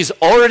has and what he's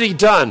already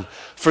done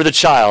for the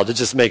child, it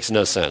just makes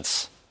no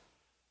sense.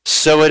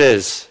 So it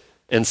is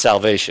in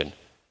salvation.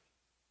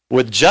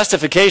 With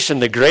justification,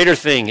 the greater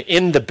thing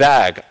in the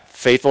bag,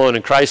 faith alone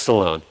in Christ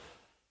alone,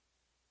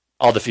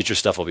 all the future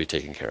stuff will be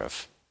taken care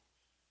of.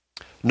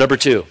 Number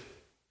 2.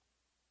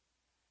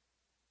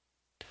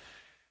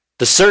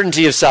 The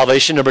certainty of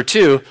salvation. Number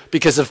 2,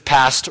 because of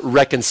past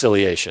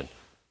reconciliation.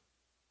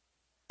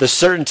 The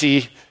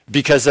certainty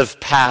because of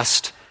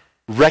past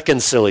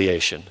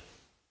reconciliation.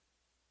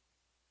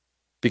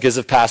 Because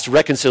of past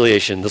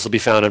reconciliation. This will be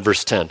found in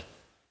verse 10.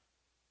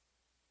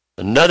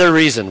 Another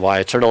reason why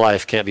eternal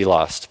life can't be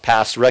lost.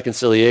 Past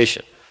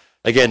reconciliation.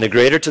 Again, the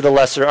greater to the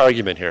lesser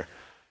argument here.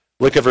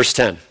 Look at verse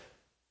 10.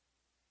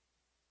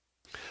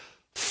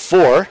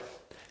 For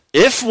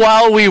if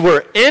while we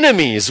were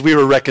enemies we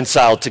were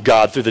reconciled to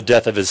God through the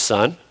death of his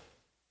Son,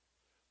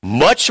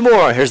 much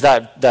more, here's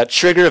that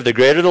trigger of the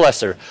greater to the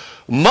lesser,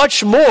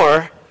 much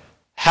more,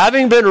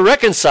 having been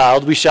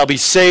reconciled, we shall be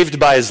saved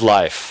by his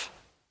life.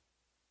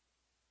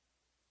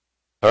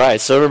 All right,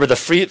 so remember the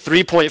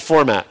 3-point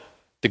format.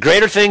 The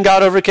greater thing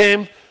God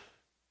overcame,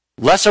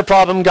 lesser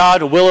problem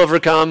God will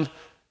overcome.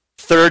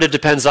 Third, it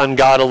depends on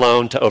God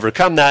alone to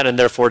overcome that and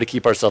therefore to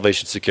keep our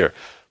salvation secure.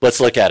 Let's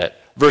look at it.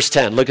 Verse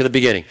 10, look at the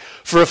beginning.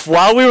 For if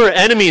while we were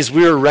enemies,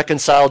 we were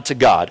reconciled to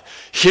God.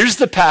 Here's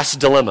the past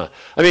dilemma.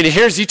 I mean,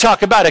 you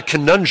talk about a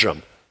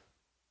conundrum.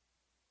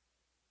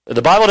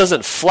 The Bible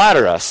doesn't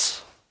flatter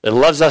us. It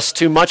loves us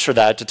too much for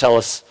that to tell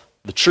us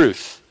the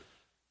truth.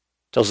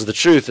 It tells us the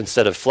truth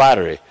instead of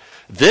flattery.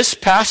 This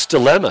past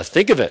dilemma,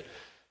 think of it.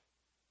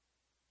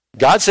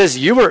 God says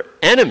you were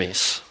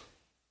enemies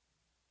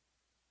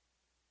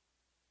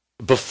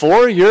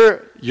before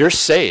you're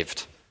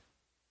saved.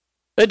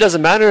 It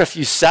doesn't matter if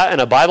you sat in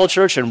a Bible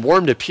church and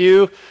warmed a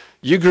pew,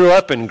 you grew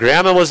up and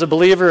grandma was a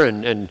believer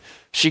and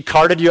she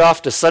carted you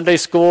off to Sunday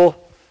school.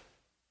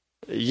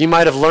 You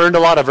might have learned a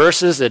lot of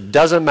verses. It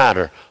doesn't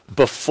matter.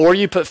 Before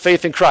you put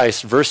faith in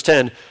Christ, verse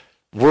 10,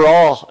 we're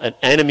all an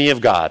enemy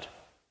of God.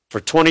 For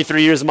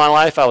 23 years of my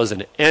life, I was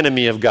an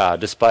enemy of God,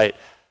 despite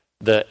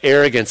the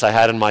arrogance I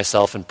had in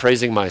myself and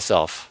praising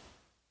myself,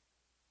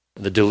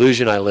 and the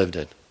delusion I lived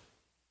in.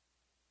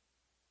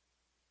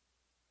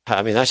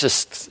 I mean, that's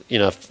just,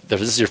 if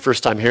this is your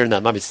first time hearing that,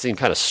 it might seem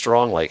kind of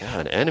strong, like,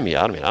 an enemy.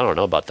 I don't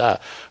know about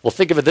that. Well,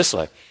 think of it this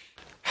way.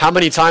 How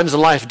many times in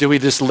life do we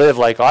just live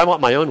like, I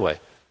want my own way?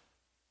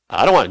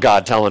 I don't want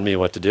God telling me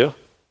what to do.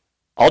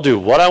 I'll do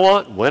what I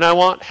want, when I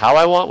want, how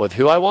I want, with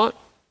who I want.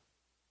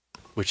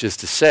 Which is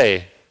to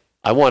say,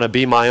 I want to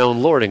be my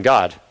own Lord and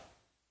God.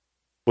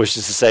 Which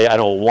is to say, I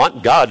don't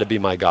want God to be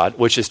my God.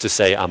 Which is to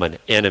say, I'm an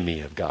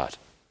enemy of God.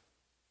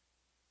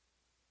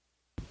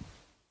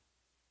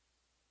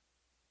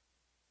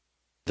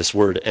 This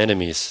word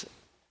enemies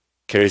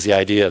carries the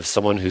idea of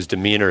someone whose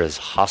demeanor is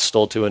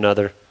hostile to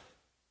another,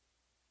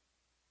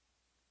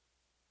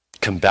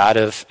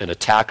 combative, an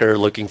attacker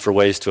looking for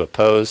ways to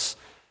oppose,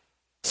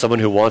 someone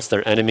who wants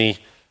their enemy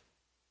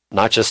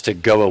not just to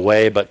go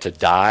away but to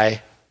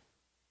die,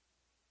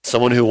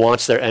 someone who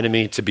wants their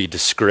enemy to be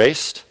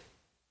disgraced,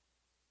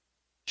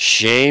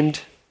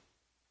 shamed,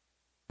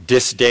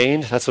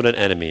 disdained. That's what an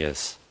enemy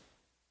is.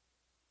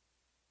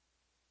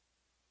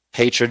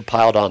 Hatred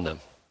piled on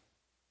them.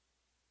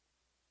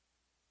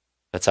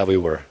 That's how we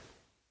were.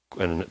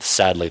 And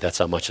sadly, that's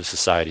how much of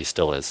society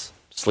still is.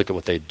 Just look at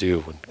what they do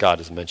when God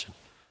is mentioned.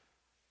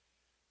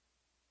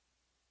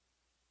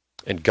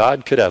 And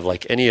God could have,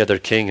 like any other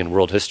king in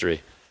world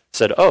history,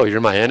 said, oh,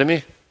 you're my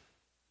enemy?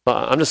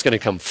 Well, I'm just going to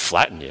come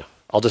flatten you.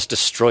 I'll just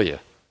destroy you.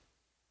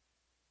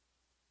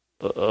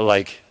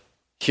 Like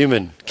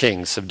human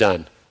kings have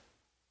done.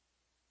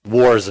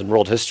 Wars in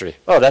world history.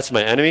 Oh, that's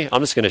my enemy?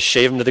 I'm just going to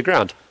shave them to the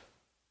ground.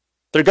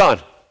 They're gone.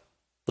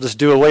 We'll just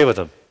do away with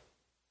them.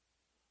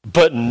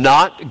 But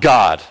not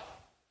God.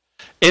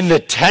 In the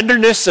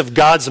tenderness of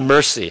God's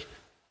mercy,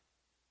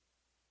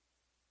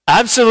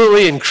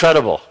 absolutely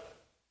incredible.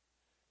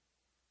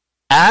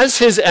 As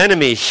his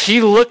enemy,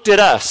 he looked at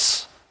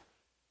us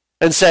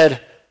and said,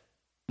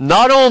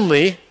 not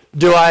only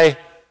do I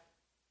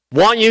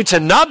want you to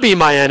not be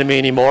my enemy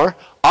anymore,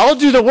 I'll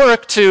do the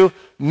work to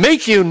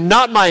make you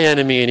not my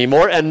enemy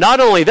anymore. And not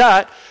only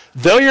that,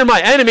 though you're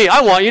my enemy,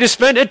 I want you to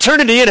spend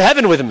eternity in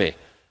heaven with me.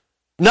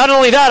 Not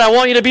only that, I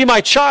want you to be my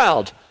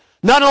child.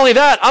 Not only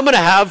that, I'm going to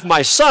have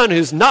my son,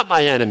 who's not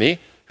my enemy,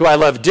 who I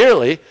love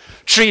dearly,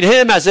 treat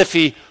him as if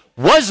he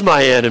was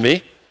my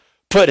enemy,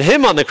 put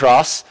him on the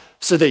cross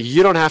so that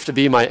you don't have to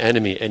be my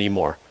enemy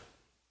anymore.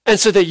 And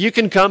so that you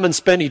can come and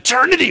spend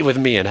eternity with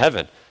me in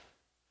heaven.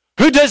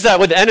 Who does that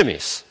with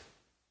enemies?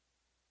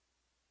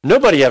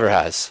 Nobody ever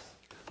has,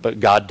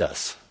 but God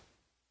does.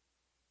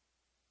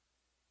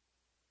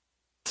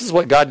 This is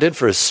what God did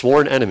for his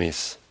sworn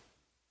enemies.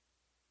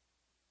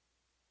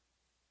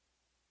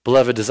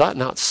 Beloved, does that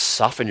not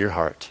soften your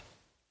heart?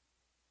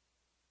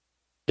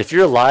 If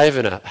you're alive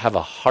and have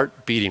a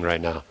heart beating right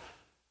now,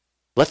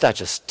 let that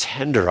just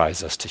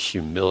tenderize us to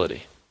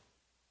humility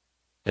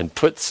and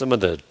put some of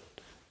the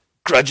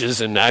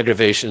grudges and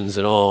aggravations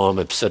and, oh, I'm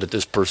upset at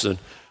this person.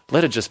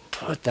 Let it just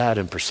put that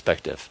in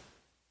perspective.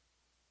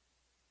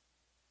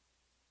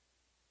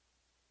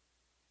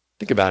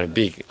 Think about it,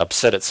 being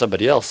upset at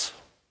somebody else.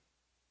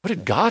 What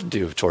did God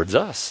do towards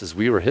us as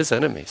we were his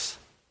enemies?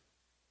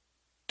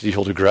 Did he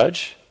hold a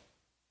grudge?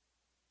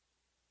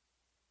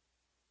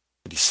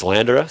 Did he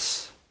slander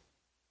us?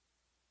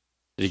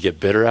 Did he get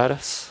bitter at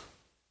us?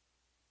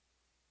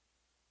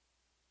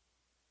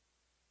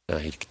 No,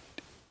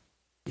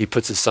 he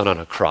puts his son on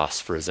a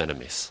cross for his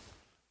enemies.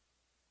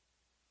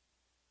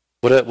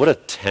 What a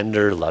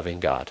tender, loving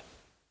God.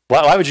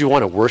 Why would you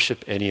want to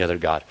worship any other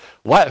God?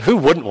 Who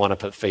wouldn't want to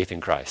put faith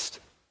in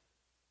Christ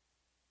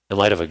in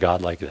light of a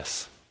God like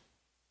this?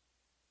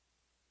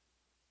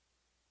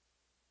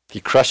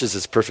 He crushes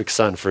his perfect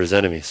son for his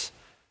enemies.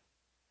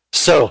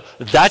 So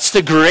that's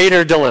the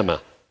greater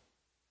dilemma.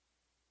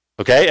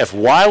 Okay, if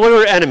while we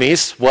were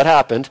enemies, what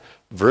happened?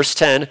 Verse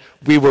 10,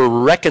 we were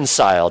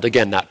reconciled.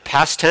 Again, that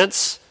past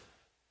tense,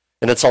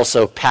 and it's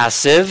also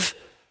passive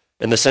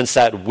in the sense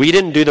that we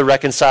didn't do the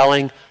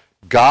reconciling.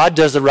 God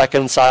does the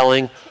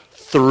reconciling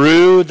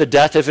through the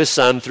death of his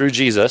son, through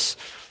Jesus.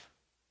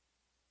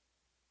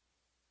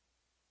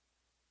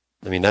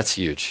 I mean, that's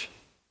huge.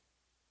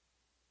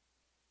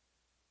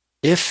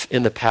 If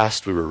in the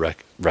past we were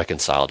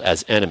reconciled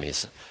as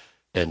enemies,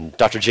 and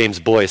Dr. James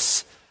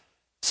Boyce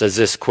says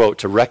this, quote,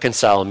 to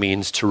reconcile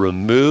means to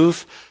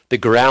remove the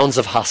grounds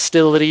of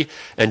hostility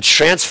and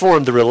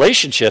transform the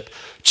relationship,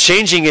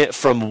 changing it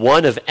from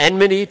one of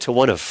enmity to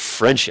one of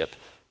friendship.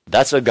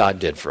 That's what God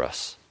did for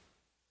us.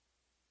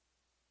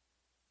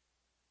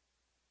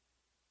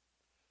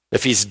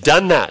 If he's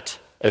done that,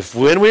 if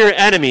when we are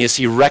enemies,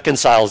 he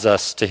reconciles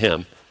us to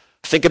him,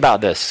 think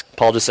about this.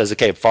 Paul just says,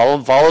 okay,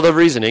 follow the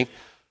reasoning.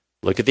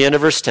 Look at the end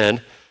of verse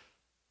 10.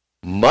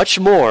 Much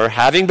more,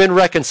 having been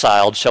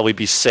reconciled, shall we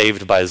be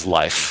saved by his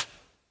life.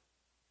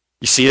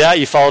 You see that?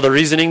 You follow the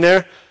reasoning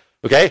there?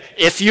 Okay?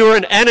 If you were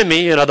an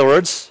enemy, in other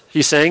words,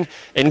 he's saying,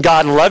 and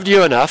God loved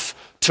you enough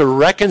to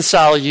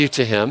reconcile you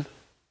to him,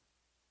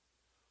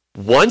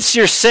 once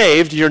you're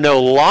saved, you're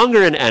no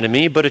longer an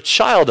enemy, but a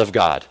child of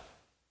God.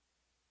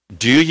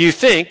 Do you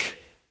think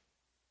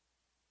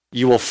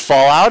you will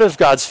fall out of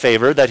God's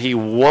favor, that he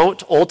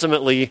won't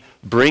ultimately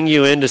bring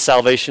you into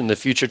salvation in the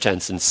future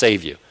tense and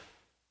save you?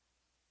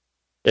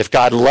 If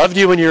God loved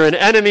you when you're an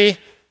enemy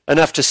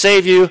enough to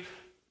save you,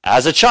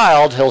 as a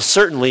child, he'll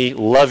certainly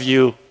love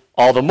you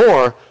all the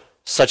more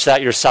such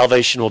that your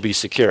salvation will be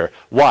secure.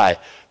 Why?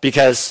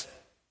 Because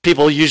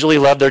people usually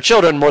love their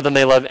children more than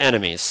they love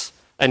enemies.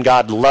 And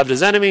God loved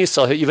his enemies,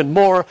 so even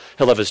more,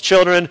 he'll love his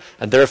children,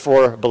 and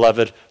therefore,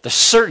 beloved, the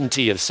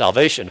certainty of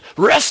salvation.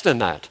 Rest in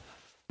that.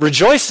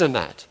 Rejoice in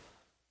that.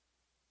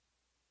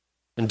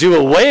 And do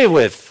away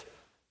with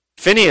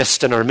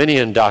Phineast and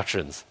Arminian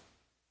doctrines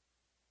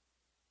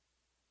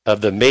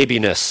of the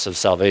maybe-ness of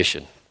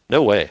salvation.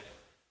 No way.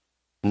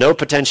 No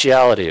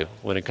potentiality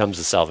when it comes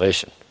to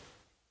salvation.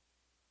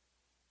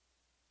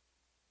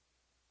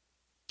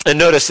 And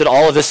notice that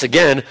all of this,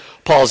 again,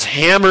 Paul's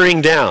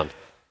hammering down.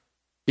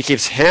 He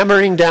keeps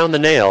hammering down the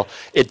nail.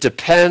 It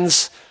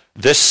depends,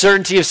 this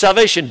certainty of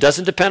salvation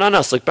doesn't depend on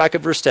us. Look back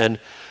at verse 10.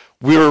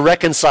 We were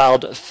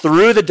reconciled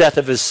through the death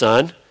of his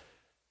son.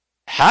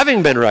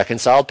 Having been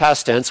reconciled,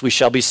 past tense, we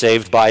shall be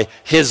saved by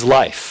his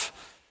life.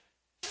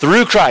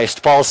 Through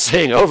Christ, Paul's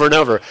saying over and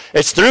over,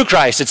 it's through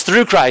Christ, it's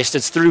through Christ,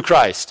 it's through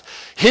Christ.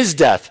 His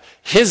death,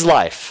 his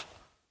life.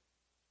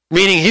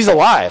 Meaning he's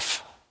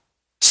alive.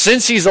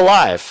 Since he's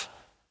alive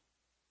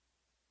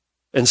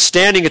and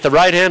standing at the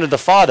right hand of the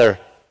Father,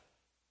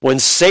 when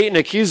Satan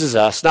accuses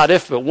us, not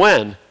if but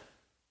when,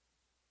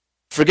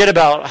 forget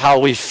about how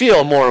we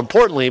feel, more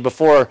importantly,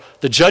 before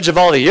the judge of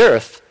all the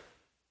earth.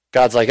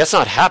 God's like, that's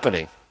not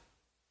happening.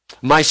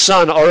 My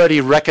son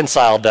already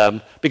reconciled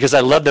them because I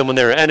loved them when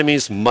they were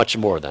enemies, much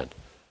more than.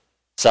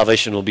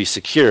 salvation will be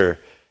secure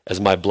as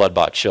my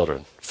blood-bought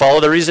children. Follow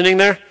the reasoning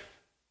there?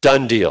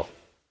 Done deal.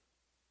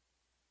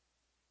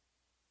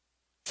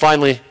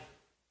 Finally,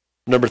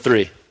 number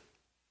 3.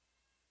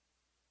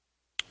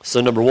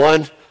 So number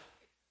 1,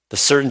 the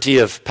certainty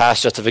of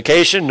past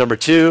justification. Number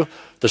 2,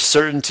 the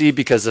certainty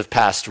because of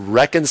past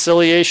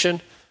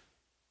reconciliation.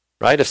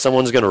 Right? If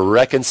someone's going to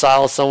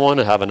reconcile someone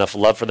and have enough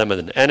love for them as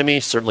an enemy,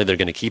 certainly they're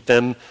going to keep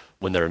them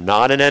when they're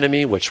not an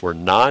enemy, which we're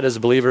not as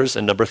believers.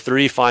 And number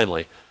 3,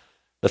 finally,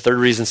 the third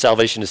reason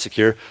salvation is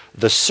secure,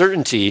 the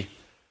certainty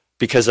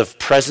because of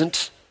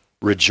present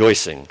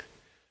rejoicing.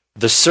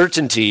 The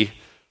certainty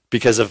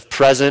because of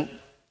present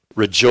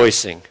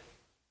rejoicing.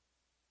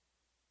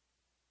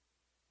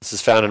 This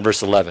is found in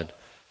verse 11.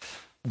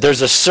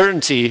 There's a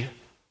certainty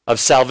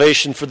of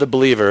salvation for the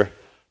believer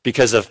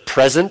because of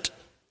present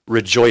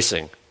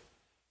rejoicing.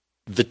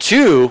 The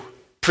 2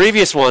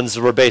 previous ones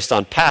were based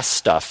on past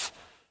stuff.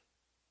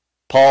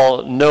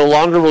 Paul no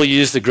longer will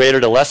use the greater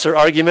to lesser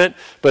argument,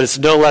 but it's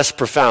no less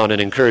profound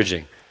and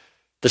encouraging.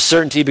 The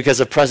certainty because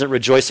of present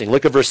rejoicing.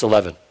 Look at verse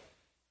 11.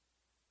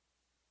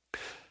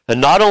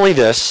 And not only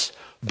this,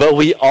 but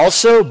we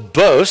also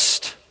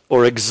boast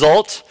or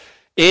exult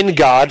in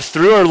God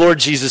through our Lord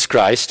Jesus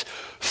Christ,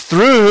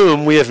 through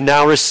whom we have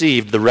now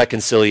received the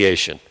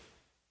reconciliation.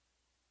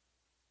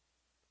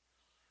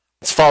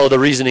 Let's follow the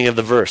reasoning of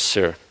the verse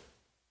here.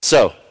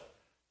 So,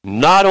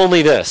 not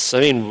only this,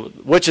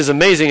 which is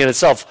amazing in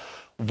itself,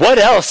 what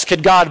else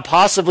could God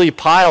possibly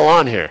pile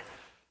on here?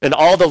 And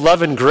all the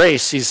love and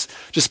grace he's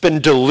just been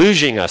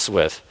deluging us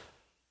with.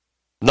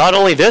 Not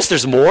only this,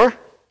 there's more.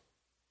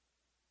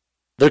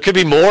 There could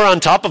be more on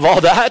top of all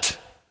that.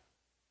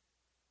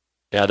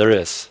 Yeah, there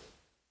is.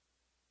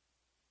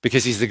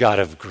 Because he's the God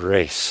of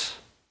grace.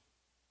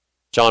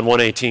 John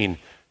 1:18,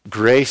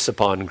 grace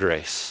upon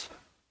grace.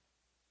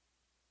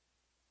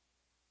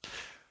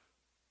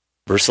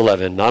 Verse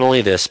 11, not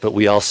only this, but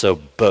we also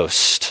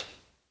boast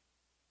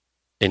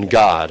in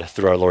God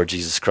through our Lord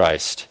Jesus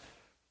Christ,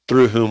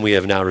 through whom we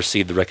have now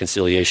received the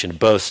reconciliation.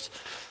 Boast,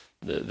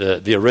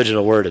 the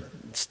original word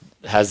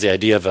has the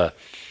idea of a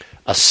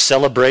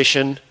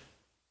celebration,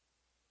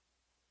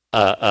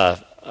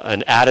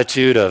 an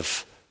attitude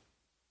of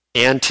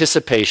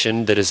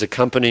anticipation that is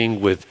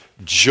accompanying with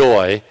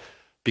joy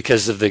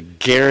because of the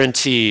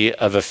guarantee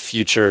of a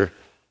future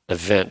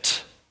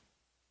event.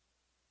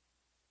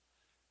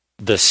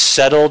 The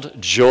settled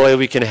joy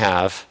we can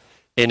have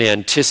in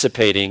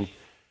anticipating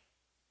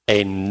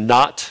a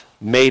not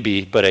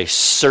maybe, but a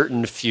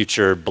certain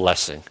future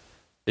blessing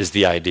is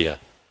the idea.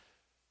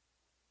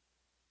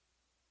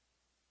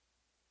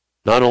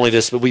 Not only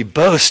this, but we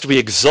boast, we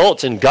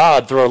exult in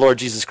God through our Lord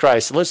Jesus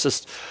Christ. And let's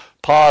just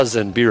pause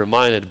and be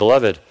reminded,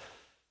 beloved,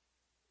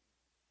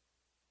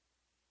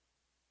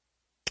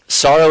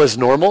 sorrow is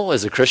normal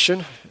as a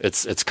Christian.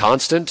 It's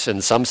constant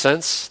in some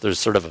sense. There's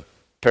sort of a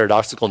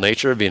paradoxical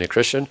nature of being a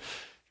Christian.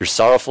 You're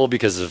sorrowful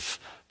because of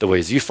the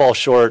ways you fall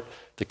short,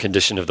 the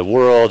condition of the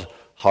world,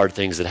 hard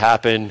things that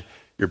happen,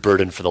 you're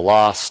burdened for the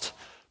lost.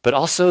 But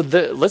also,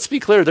 let's be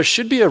clear, there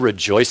should be a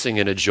rejoicing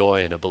and a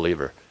joy in a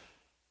believer.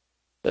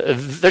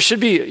 There should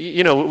be,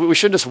 we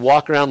shouldn't just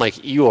walk around like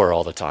Eeyore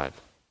all the time.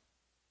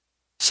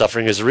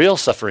 Suffering is real,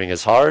 suffering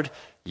is hard.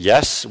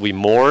 Yes, we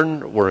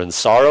mourn, we're in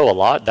sorrow a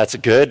lot. That's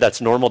good,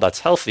 that's normal, that's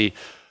healthy.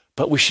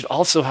 But we should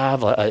also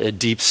have a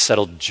deep,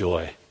 settled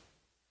joy.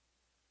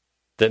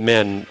 That,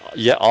 man,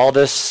 yeah, all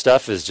this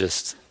stuff is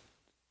just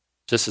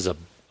as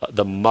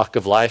the muck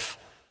of life.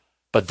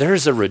 But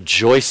there's a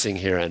rejoicing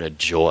here and a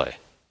joy.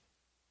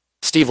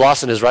 Steve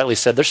Lawson has rightly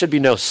said there should be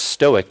no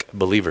stoic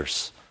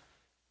believers.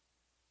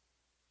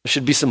 There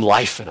should be some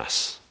life in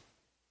us.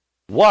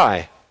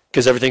 Why?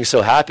 Because everything's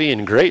so happy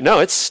and great? No,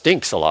 it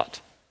stinks a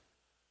lot.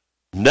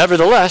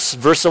 Nevertheless,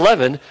 verse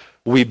 11,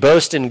 we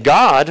boast in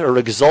God or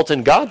exult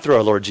in God through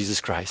our Lord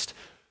Jesus Christ,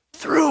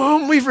 through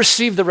whom we've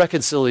received the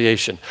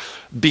reconciliation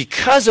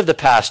because of the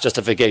past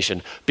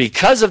justification,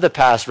 because of the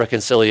past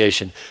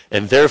reconciliation,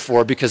 and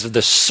therefore because of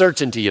the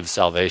certainty of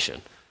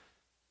salvation.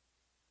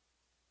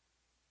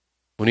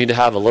 We need to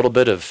have a little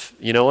bit of,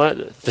 you know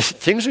what,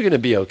 things are going to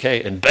be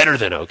okay and better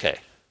than okay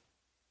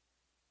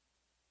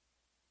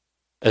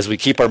as we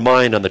keep our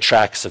mind on the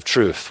tracks of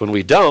truth. When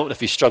we don't,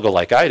 if you struggle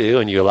like I do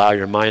and you allow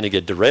your mind to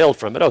get derailed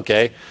from it,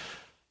 okay,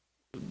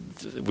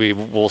 we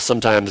will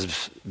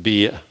sometimes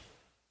be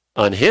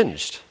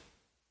unhinged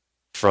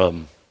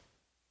from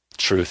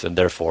truth and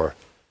therefore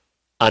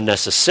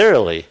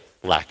unnecessarily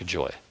lack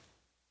joy.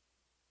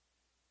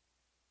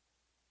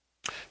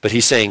 But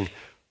he's saying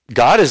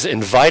God is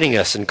inviting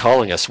us and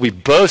calling us. We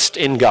boast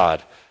in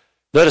God.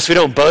 Notice we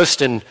don't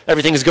boast in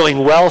everything's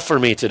going well for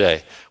me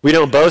today. We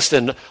don't boast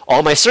in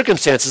all my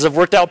circumstances have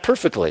worked out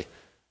perfectly.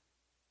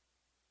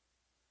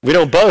 We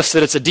don't boast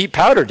that it's a deep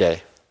powder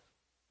day.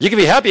 You can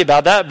be happy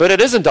about that, but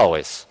it isn't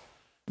always.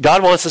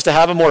 God wants us to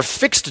have a more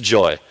fixed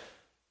joy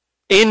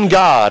in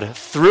God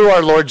through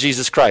our Lord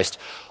Jesus Christ.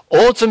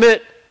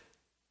 Ultimate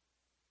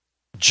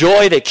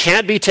joy that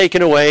can't be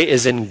taken away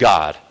is in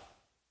God.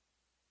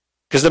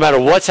 Because no matter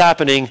what's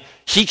happening,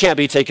 he can't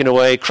be taken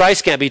away.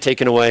 Christ can't be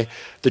taken away.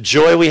 The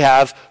joy we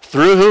have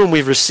through whom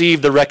we've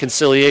received the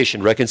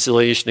reconciliation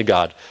to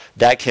God,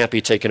 that can't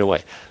be taken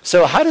away.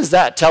 So how does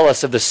that tell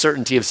us of the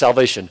certainty of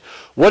salvation?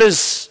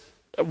 What's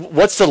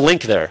the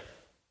link there?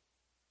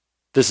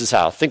 This is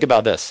how. Think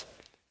about this.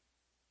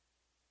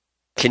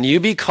 Can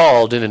you be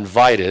called and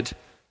invited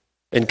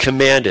and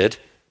commanded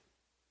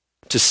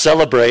to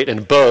celebrate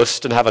and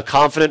boast and have a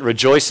confident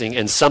rejoicing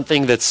in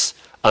something that's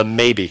a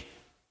maybe?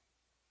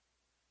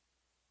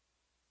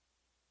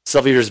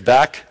 Several years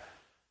back,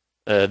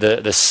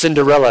 the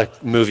Cinderella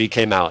movie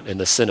came out in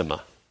the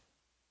cinema.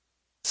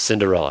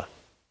 Cinderella.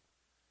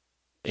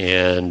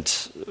 And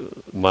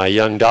my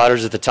young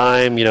daughters at the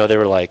time, they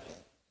were like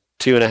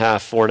 2.5,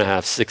 4.5,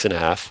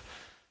 6.5.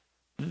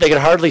 They could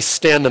hardly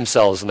stand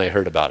themselves when they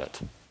heard about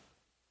it.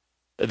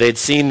 They'd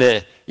seen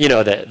the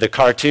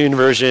cartoon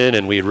version,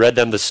 and we read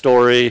them the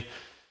story.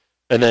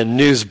 And then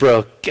news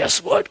broke,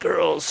 guess what,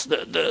 girls?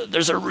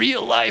 There's a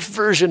real-life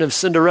version of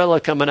Cinderella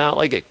coming out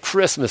like at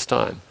Christmas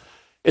time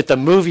at the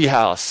movie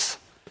house,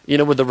 with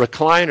the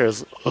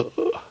recliners.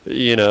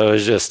 It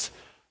was just,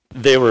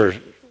 they were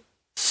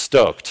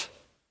stoked.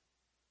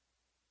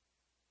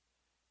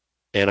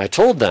 And I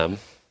told them,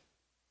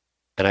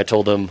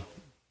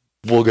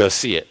 we'll go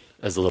see it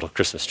as a little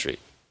Christmas treat.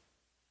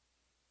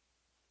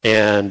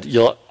 And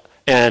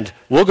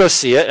we'll go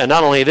see it. And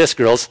not only this,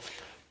 girls,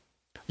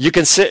 you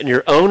can sit in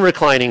your own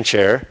reclining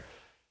chair,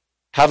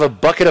 have a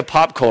bucket of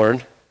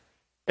popcorn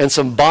and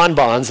some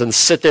bonbons, and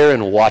sit there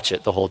and watch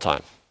it the whole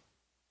time.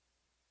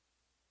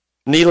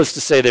 Needless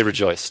to say, they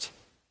rejoiced.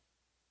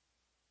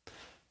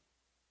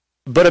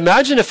 But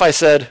imagine if I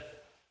said,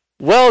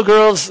 well,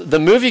 girls, the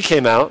movie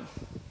came out,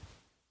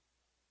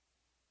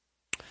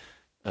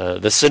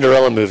 the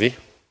Cinderella movie,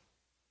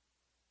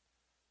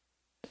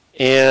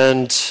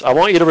 and I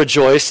want you to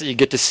rejoice that you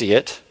get to see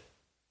it.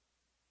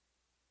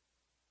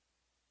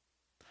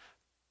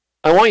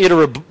 I want you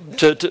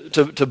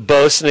to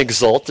boast and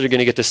exult that you're going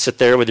to get to sit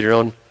there with your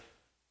own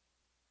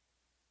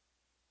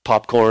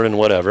popcorn and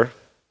whatever.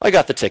 I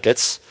got the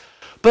tickets,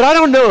 but I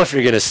don't know if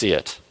you're going to see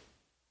it.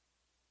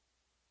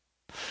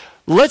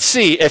 Let's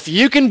see, if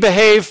you can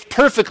behave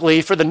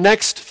perfectly for the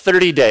next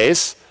 30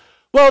 days,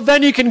 well,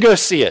 then you can go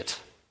see it.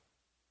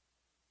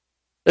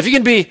 If you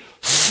can be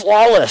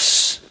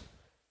flawless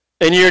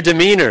in your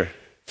demeanor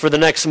for the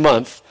next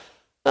month,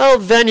 well,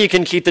 then you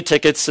can keep the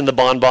tickets and the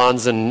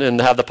bonbons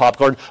and have the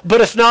popcorn.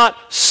 But if not,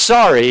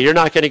 sorry, you're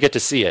not going to get to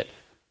see it.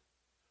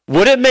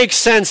 Would it make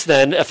sense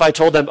then if I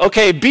told them,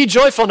 okay, be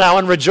joyful now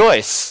and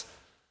rejoice?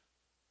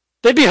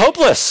 They'd be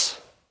hopeless.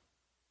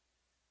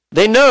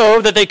 They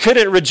know that they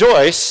couldn't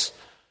rejoice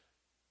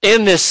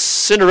in this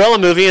Cinderella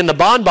movie and the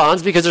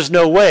bonbons because there's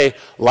no way,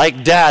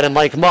 like dad and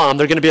like mom,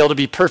 they're going to be able to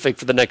be perfect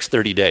for the next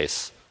 30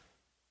 days.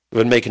 It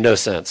would make no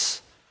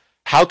sense.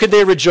 How could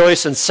they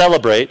rejoice and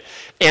celebrate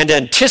and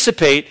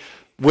anticipate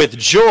with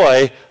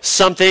joy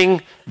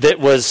something that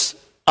was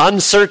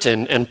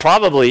uncertain and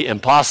probably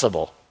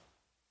impossible?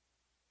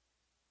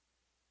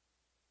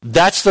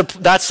 That's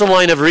the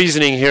line of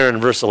reasoning here in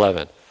verse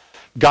 11.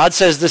 God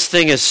says this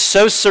thing is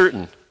so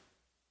certain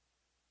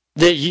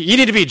that you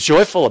need to be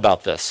joyful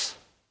about this.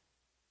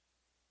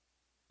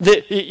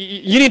 That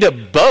you need to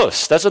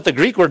boast. That's what the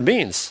Greek word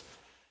means.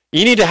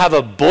 You need to have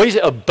a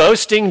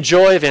boasting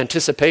joy of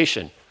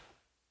anticipation.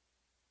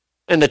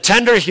 And the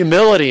tender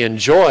humility and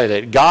joy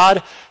that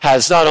God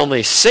has not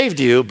only saved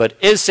you, but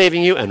is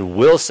saving you and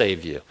will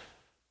save you.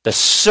 The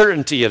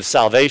certainty of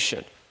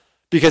salvation,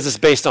 because it's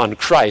based on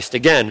Christ.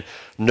 Again,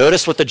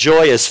 notice what the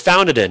joy is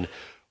founded in.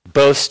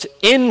 Boast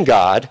in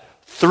God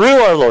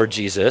through our Lord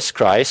Jesus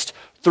Christ,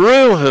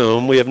 through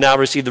whom we have now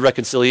received the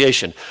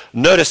reconciliation.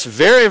 Notice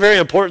very, very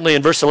importantly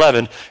in verse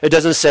 11, it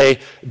doesn't say,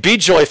 be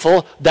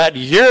joyful that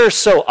you're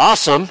so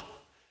awesome,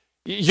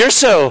 you're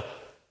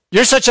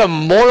such a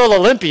moral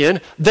Olympian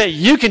that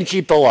you can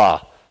keep the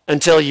law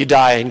until you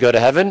die and go to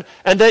heaven,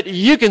 and that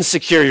you can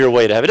secure your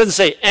way to heaven. It doesn't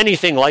say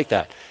anything like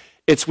that.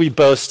 It's we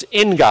boast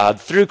in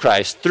God through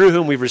Christ, through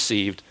whom we've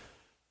received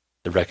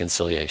the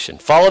reconciliation.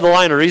 Follow the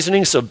line of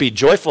reasoning, so be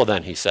joyful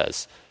then, he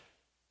says.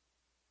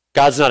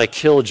 God's not a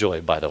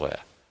killjoy, by the way.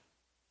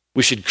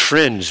 We should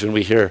cringe when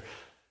we hear,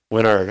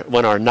 when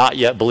our not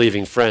yet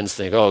believing friends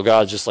think, oh,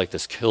 God's just like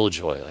this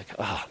killjoy. Like,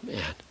 oh,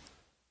 man,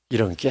 you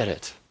don't get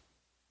it.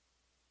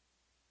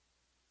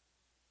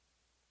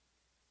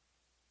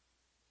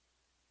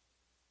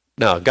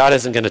 No, God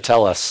isn't going to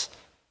tell us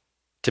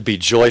to be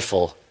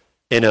joyful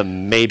in a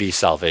maybe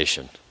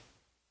salvation.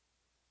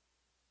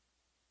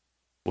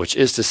 Which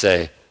is to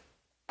say,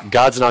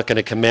 God's not going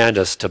to command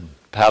us to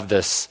have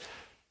this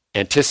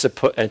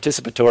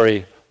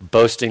anticipatory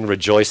boasting,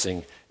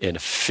 rejoicing in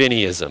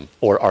Finneyism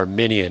or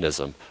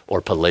Arminianism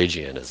or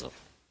Pelagianism.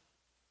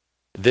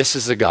 This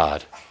is a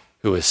God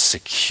who has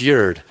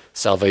secured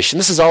salvation.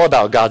 This is all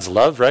about God's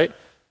love, right?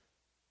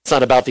 It's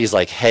not about these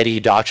like heady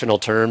doctrinal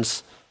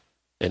terms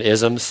and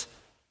isms.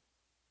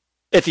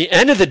 At the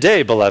end of the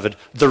day, beloved,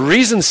 the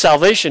reason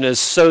salvation is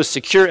so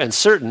secure and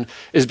certain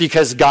is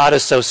because God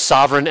is so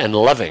sovereign and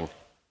loving.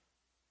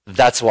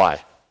 That's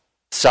why.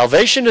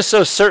 Salvation is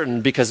so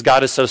certain because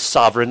God is so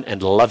sovereign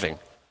and loving.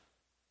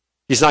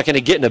 He's not going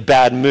to get in a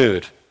bad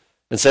mood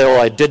and say, oh,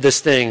 I did this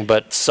thing,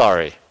 but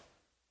sorry.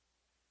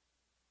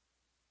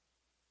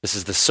 This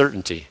is the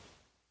certainty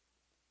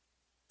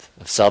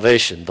of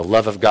salvation, the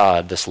love of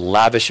God, this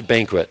lavish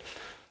banquet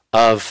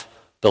of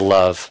the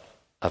love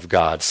of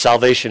God.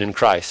 Salvation in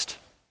Christ,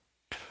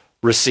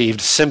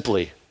 received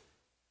simply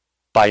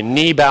by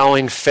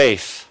knee-bowing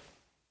faith,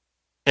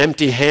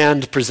 empty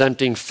hand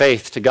presenting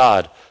faith to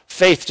God.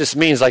 Faith just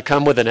means I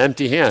come with an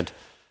empty hand.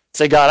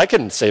 Say, God, I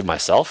couldn't save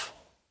myself.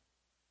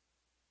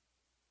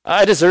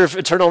 I deserve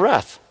eternal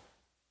wrath.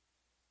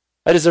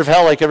 I deserve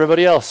hell like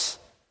everybody else.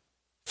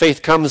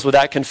 Faith comes with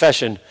that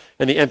confession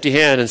and the empty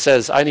hand and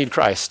says, I need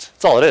Christ.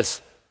 That's all it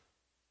is.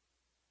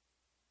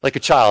 Like a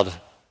child,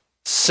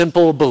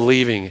 simple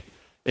believing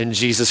in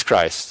Jesus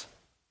Christ.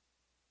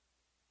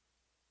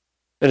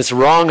 And it's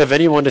wrong of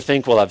anyone to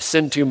think, well, I've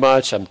sinned too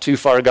much, I'm too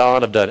far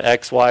gone, I've done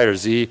X, Y, or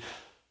Z.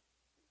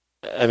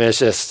 I mean, it's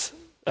just,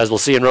 as we'll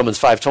see in Romans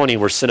 5:20,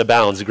 where sin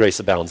abounds, grace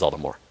abounds all the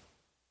more.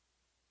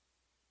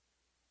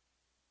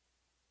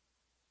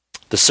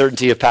 The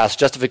certainty of past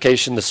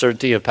justification, the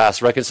certainty of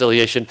past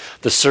reconciliation,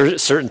 the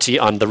certainty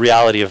on the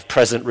reality of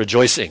present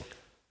rejoicing.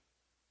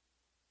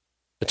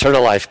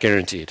 Eternal life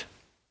guaranteed.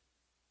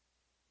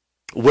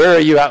 Where are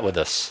you at with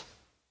this?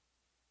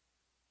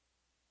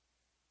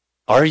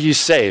 Are you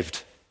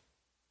saved?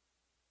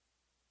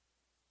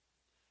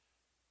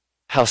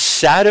 How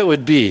sad it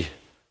would be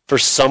for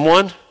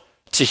someone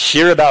to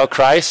hear about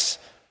Christ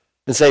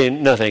and say,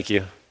 no, thank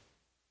you.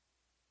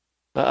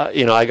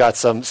 I got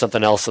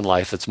something else in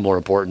life that's more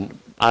important.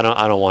 I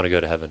don't want to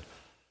go to heaven.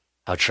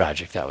 How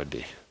tragic that would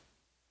be.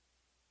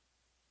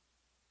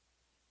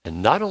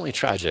 And not only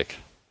tragic,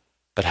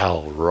 but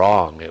how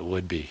wrong it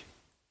would be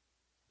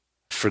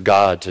for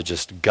God to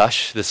just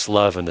gush this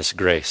love and this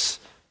grace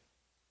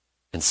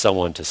and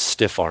someone to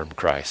stiff-arm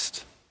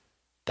Christ.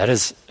 That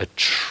is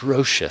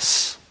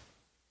atrocious,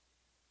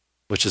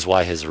 which is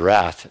why his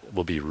wrath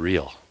will be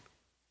real.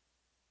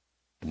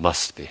 It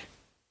must be.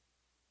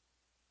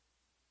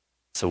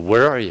 So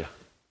where are you?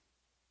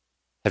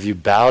 Have you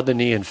bowed the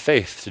knee in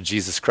faith to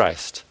Jesus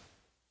Christ?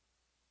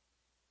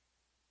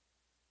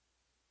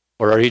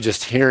 Or are you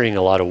just hearing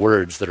a lot of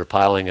words that are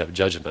piling up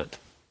judgment?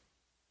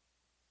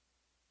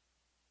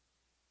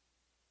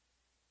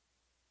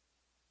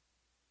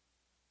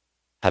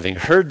 Having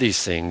heard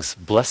these things,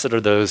 blessed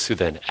are those who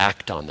then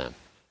act on them,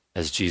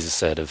 as Jesus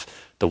said of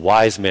the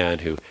wise man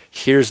who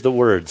hears the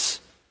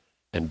words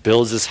and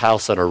builds his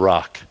house on a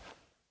rock.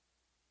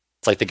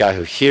 It's like the guy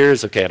who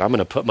hears, okay, and I'm going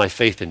to put my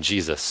faith in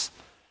Jesus.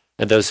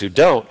 And those who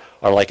don't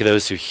are like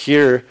those who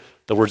hear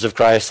the words of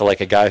Christ, are like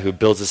a guy who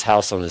builds his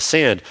house on the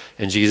sand.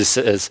 And Jesus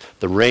says,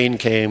 the rain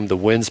came, the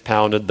winds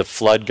pounded, the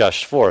flood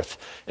gushed forth,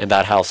 and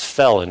that house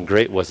fell, and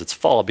great was its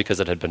fall because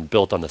it had been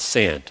built on the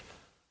sand.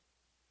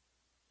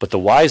 But the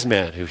wise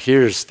man who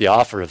hears the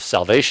offer of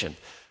salvation,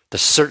 the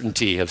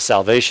certainty of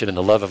salvation and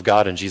the love of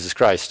God in Jesus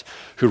Christ,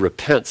 who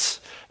repents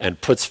and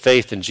puts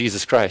faith in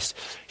Jesus Christ,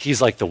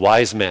 he's like the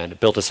wise man who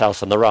built his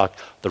house on the rock.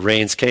 The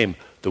rains came,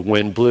 the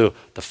wind blew,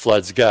 the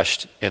floods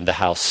gushed, and the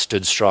house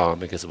stood strong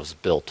because it was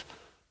built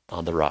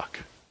on the rock.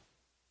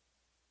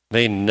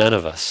 May none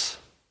of us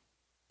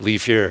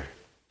leave here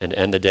and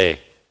end the day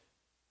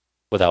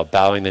without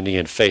bowing the knee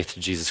in faith to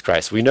Jesus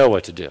Christ. We know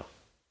what to do.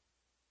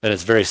 And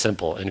it's very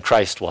simple. And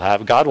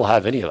God will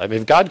have any of it. I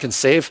mean, if God can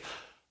save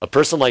a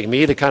person like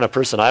me, the kind of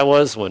person I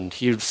was when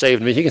he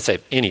saved me, he can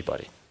save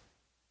anybody.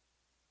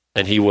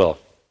 And he will,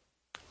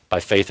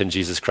 by faith in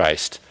Jesus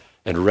Christ.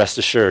 And rest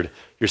assured,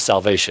 your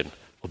salvation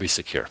will be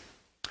secure.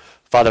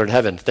 Father in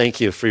heaven,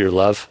 thank you for your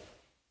love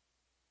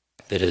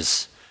that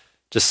is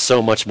just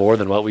so much more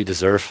than what we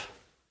deserve.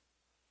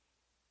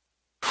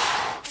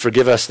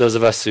 Forgive us, those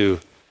of us who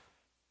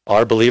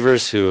are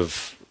believers,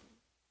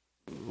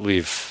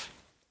 we've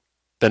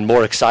been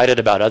more excited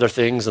about other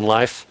things in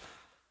life.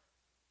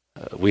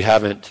 We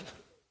haven't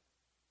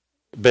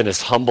been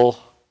as humble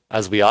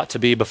as we ought to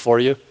be before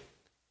you.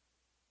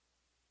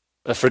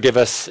 Forgive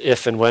us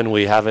if and when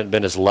we haven't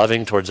been as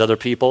loving towards other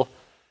people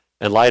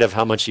in light of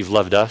how much you've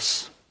loved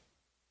us.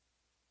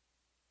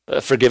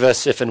 Forgive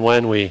us if and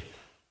when we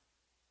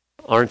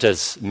aren't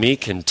as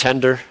meek and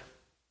tender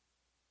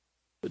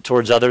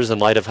towards others in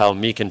light of how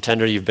meek and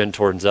tender you've been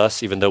towards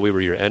us, even though we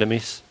were your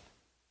enemies.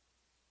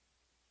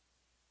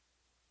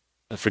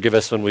 Forgive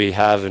us when we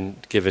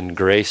haven't given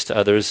grace to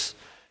others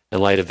in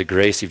light of the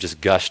grace you've just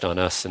gushed on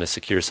us in a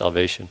secure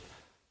salvation.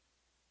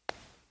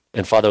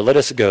 And Father, let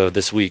us go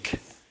this week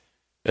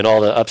in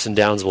all the ups and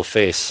downs we'll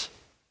face,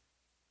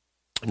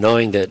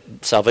 knowing that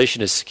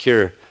salvation is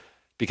secure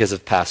because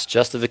of past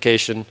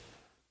justification,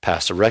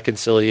 past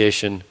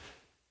reconciliation,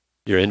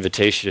 your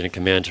invitation and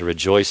command to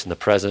rejoice in the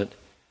present.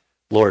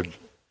 Lord,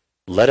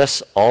 let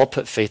us all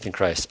put faith in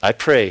Christ. I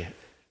pray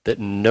that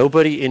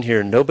nobody in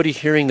here, nobody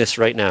hearing this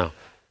right now,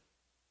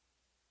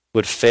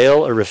 would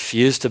fail or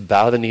refuse to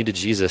bow the knee to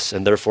Jesus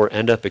and therefore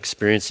end up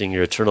experiencing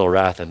your eternal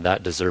wrath, and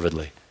that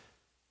deservedly.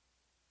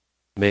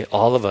 May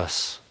all of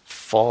us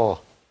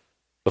fall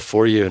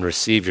before you and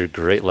receive your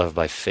great love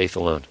by faith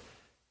alone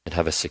and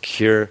have a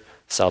secure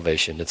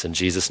salvation. It's in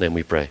Jesus' name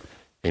we pray.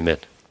 Amen.